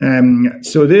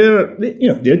 So they're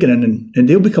getting in and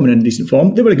they'll be coming in decent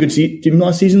form. They were a good team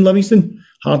last season, Livingston.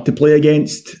 Hard to play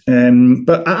against.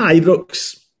 But at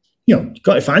Ibrox,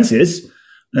 got to fancy us.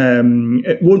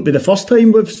 It won't be the first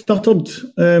time we've stuttered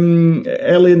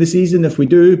early in the season if we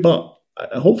do, but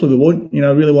hopefully we won't. I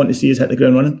really want to see us hit the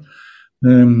ground running.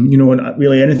 And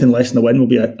really anything less than a win will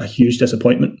be a huge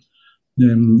disappointment.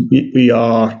 We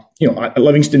are, at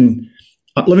Livingston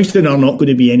are not going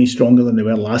to be any stronger than they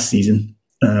were last season.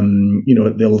 They'll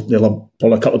have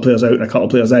pulled a couple of players out and a couple of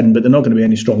players in, but they're not going to be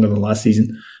any stronger than last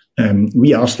season.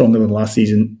 We are stronger than last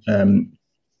season.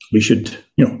 We should,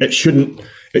 it should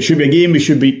be a game we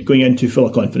should be going into full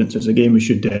of confidence. It's a game we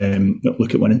should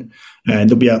look at winning. And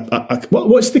there'll be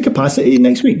what's the capacity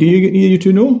next week? Do you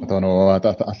two know? I don't know. I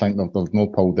think they've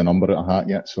not pulled the number out of hat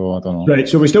yet, so I don't know. Right,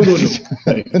 so we still don't know.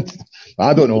 Right.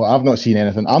 I don't know. I've not seen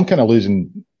anything. I'm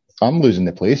losing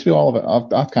the place with all of it.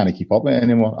 I can't keep up with it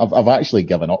anymore. I've actually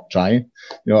given up trying.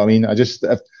 You know what I mean? Like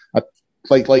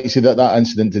you said, that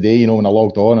incident today, when I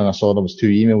logged on and I saw there was 2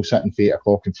 emails sitting for 8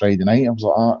 o'clock on Friday night, I was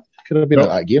like, could have been at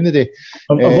that game today.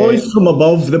 A voice from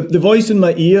above, the voice in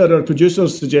my ear, our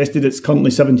producers suggested it's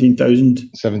currently 17,000.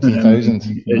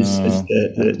 17,000 is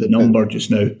the number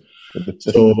just now.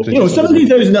 So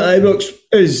 17,000 at Ibrox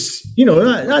is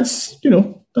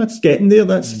that's getting there.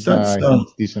 That's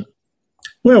decent.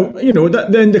 Well,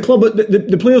 then the club,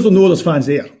 the players will know there's fans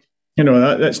there.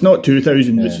 That's not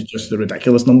 2,000, which is just the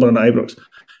ridiculous number in Ibrox.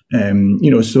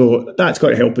 So that's got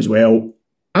to help as well.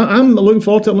 I'm looking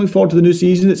forward to it. I'm looking forward to the new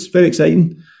season. It's very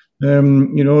exciting.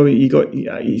 You got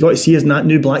to see us in that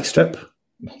new black strip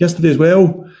yesterday as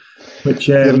well. Which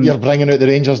you're bringing out the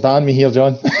Rangers, Dan, me here,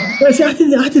 John. I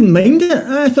didn't mind it.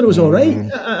 I thought it was all right.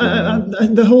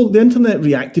 The internet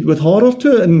reacted with horror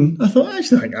to it, and I thought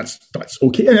actually I think that's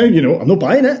okay. I'm not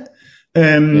buying it.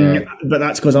 But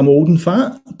that's because I'm old and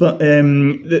fat. But I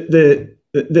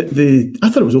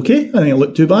thought it was okay. I think it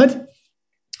looked too bad.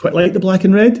 Quite like the black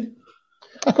and red.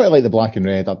 I quite like the black and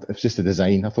red. It's just the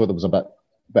design. I thought there was a bit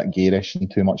garish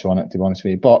and too much on it, to be honest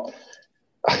with you. But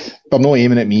they're not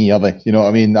aiming at me, are they? You know what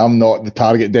I mean? I'm not the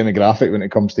target demographic when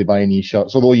it comes to buying these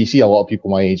shirts. Although you see a lot of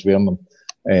people my age wearing them.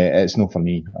 It's not for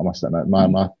me, I must admit.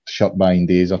 My shirt buying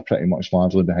days are pretty much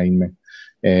largely behind me.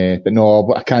 But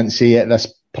no, I can't say at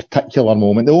this particular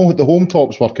moment. The home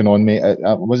top's working on me.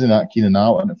 I wasn't that keen on that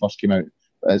when it first came out.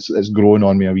 It's grown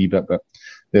on me a wee bit, but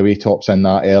the away top's in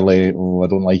that early, I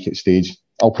don't like it stage.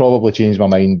 I'll probably change my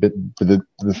mind, but the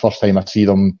first time I see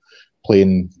them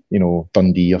playing,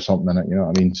 Dundee or something in it, you know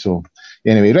what I mean? So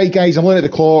anyway, right guys, I'm looking at the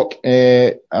clock.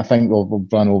 I think we'll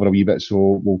run over a wee bit,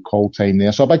 so we'll call time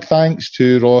there. So a big thanks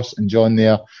to Ross and John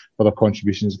there for their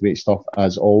contributions. Great stuff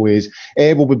as always.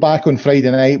 We'll be back on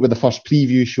Friday night with the first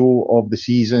preview show of the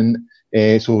season.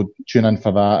 So tune in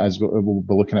for that as we'll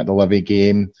be looking at the Livy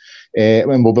game.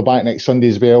 And we'll be back next Sunday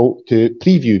as well to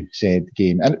preview said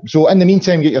game. And so in the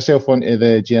meantime, get yourself onto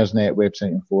the Gersnet website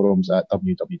and forums at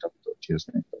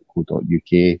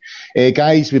www.gersnet.co.uk.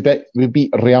 Guys, we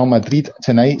beat Real Madrid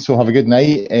tonight, so have a good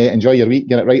night. Enjoy your week.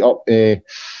 Get it right up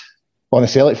Well, the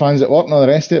Celtic fans at work and all the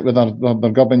rest of it with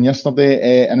their gubbing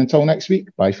yesterday. And until next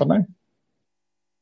week, bye for now.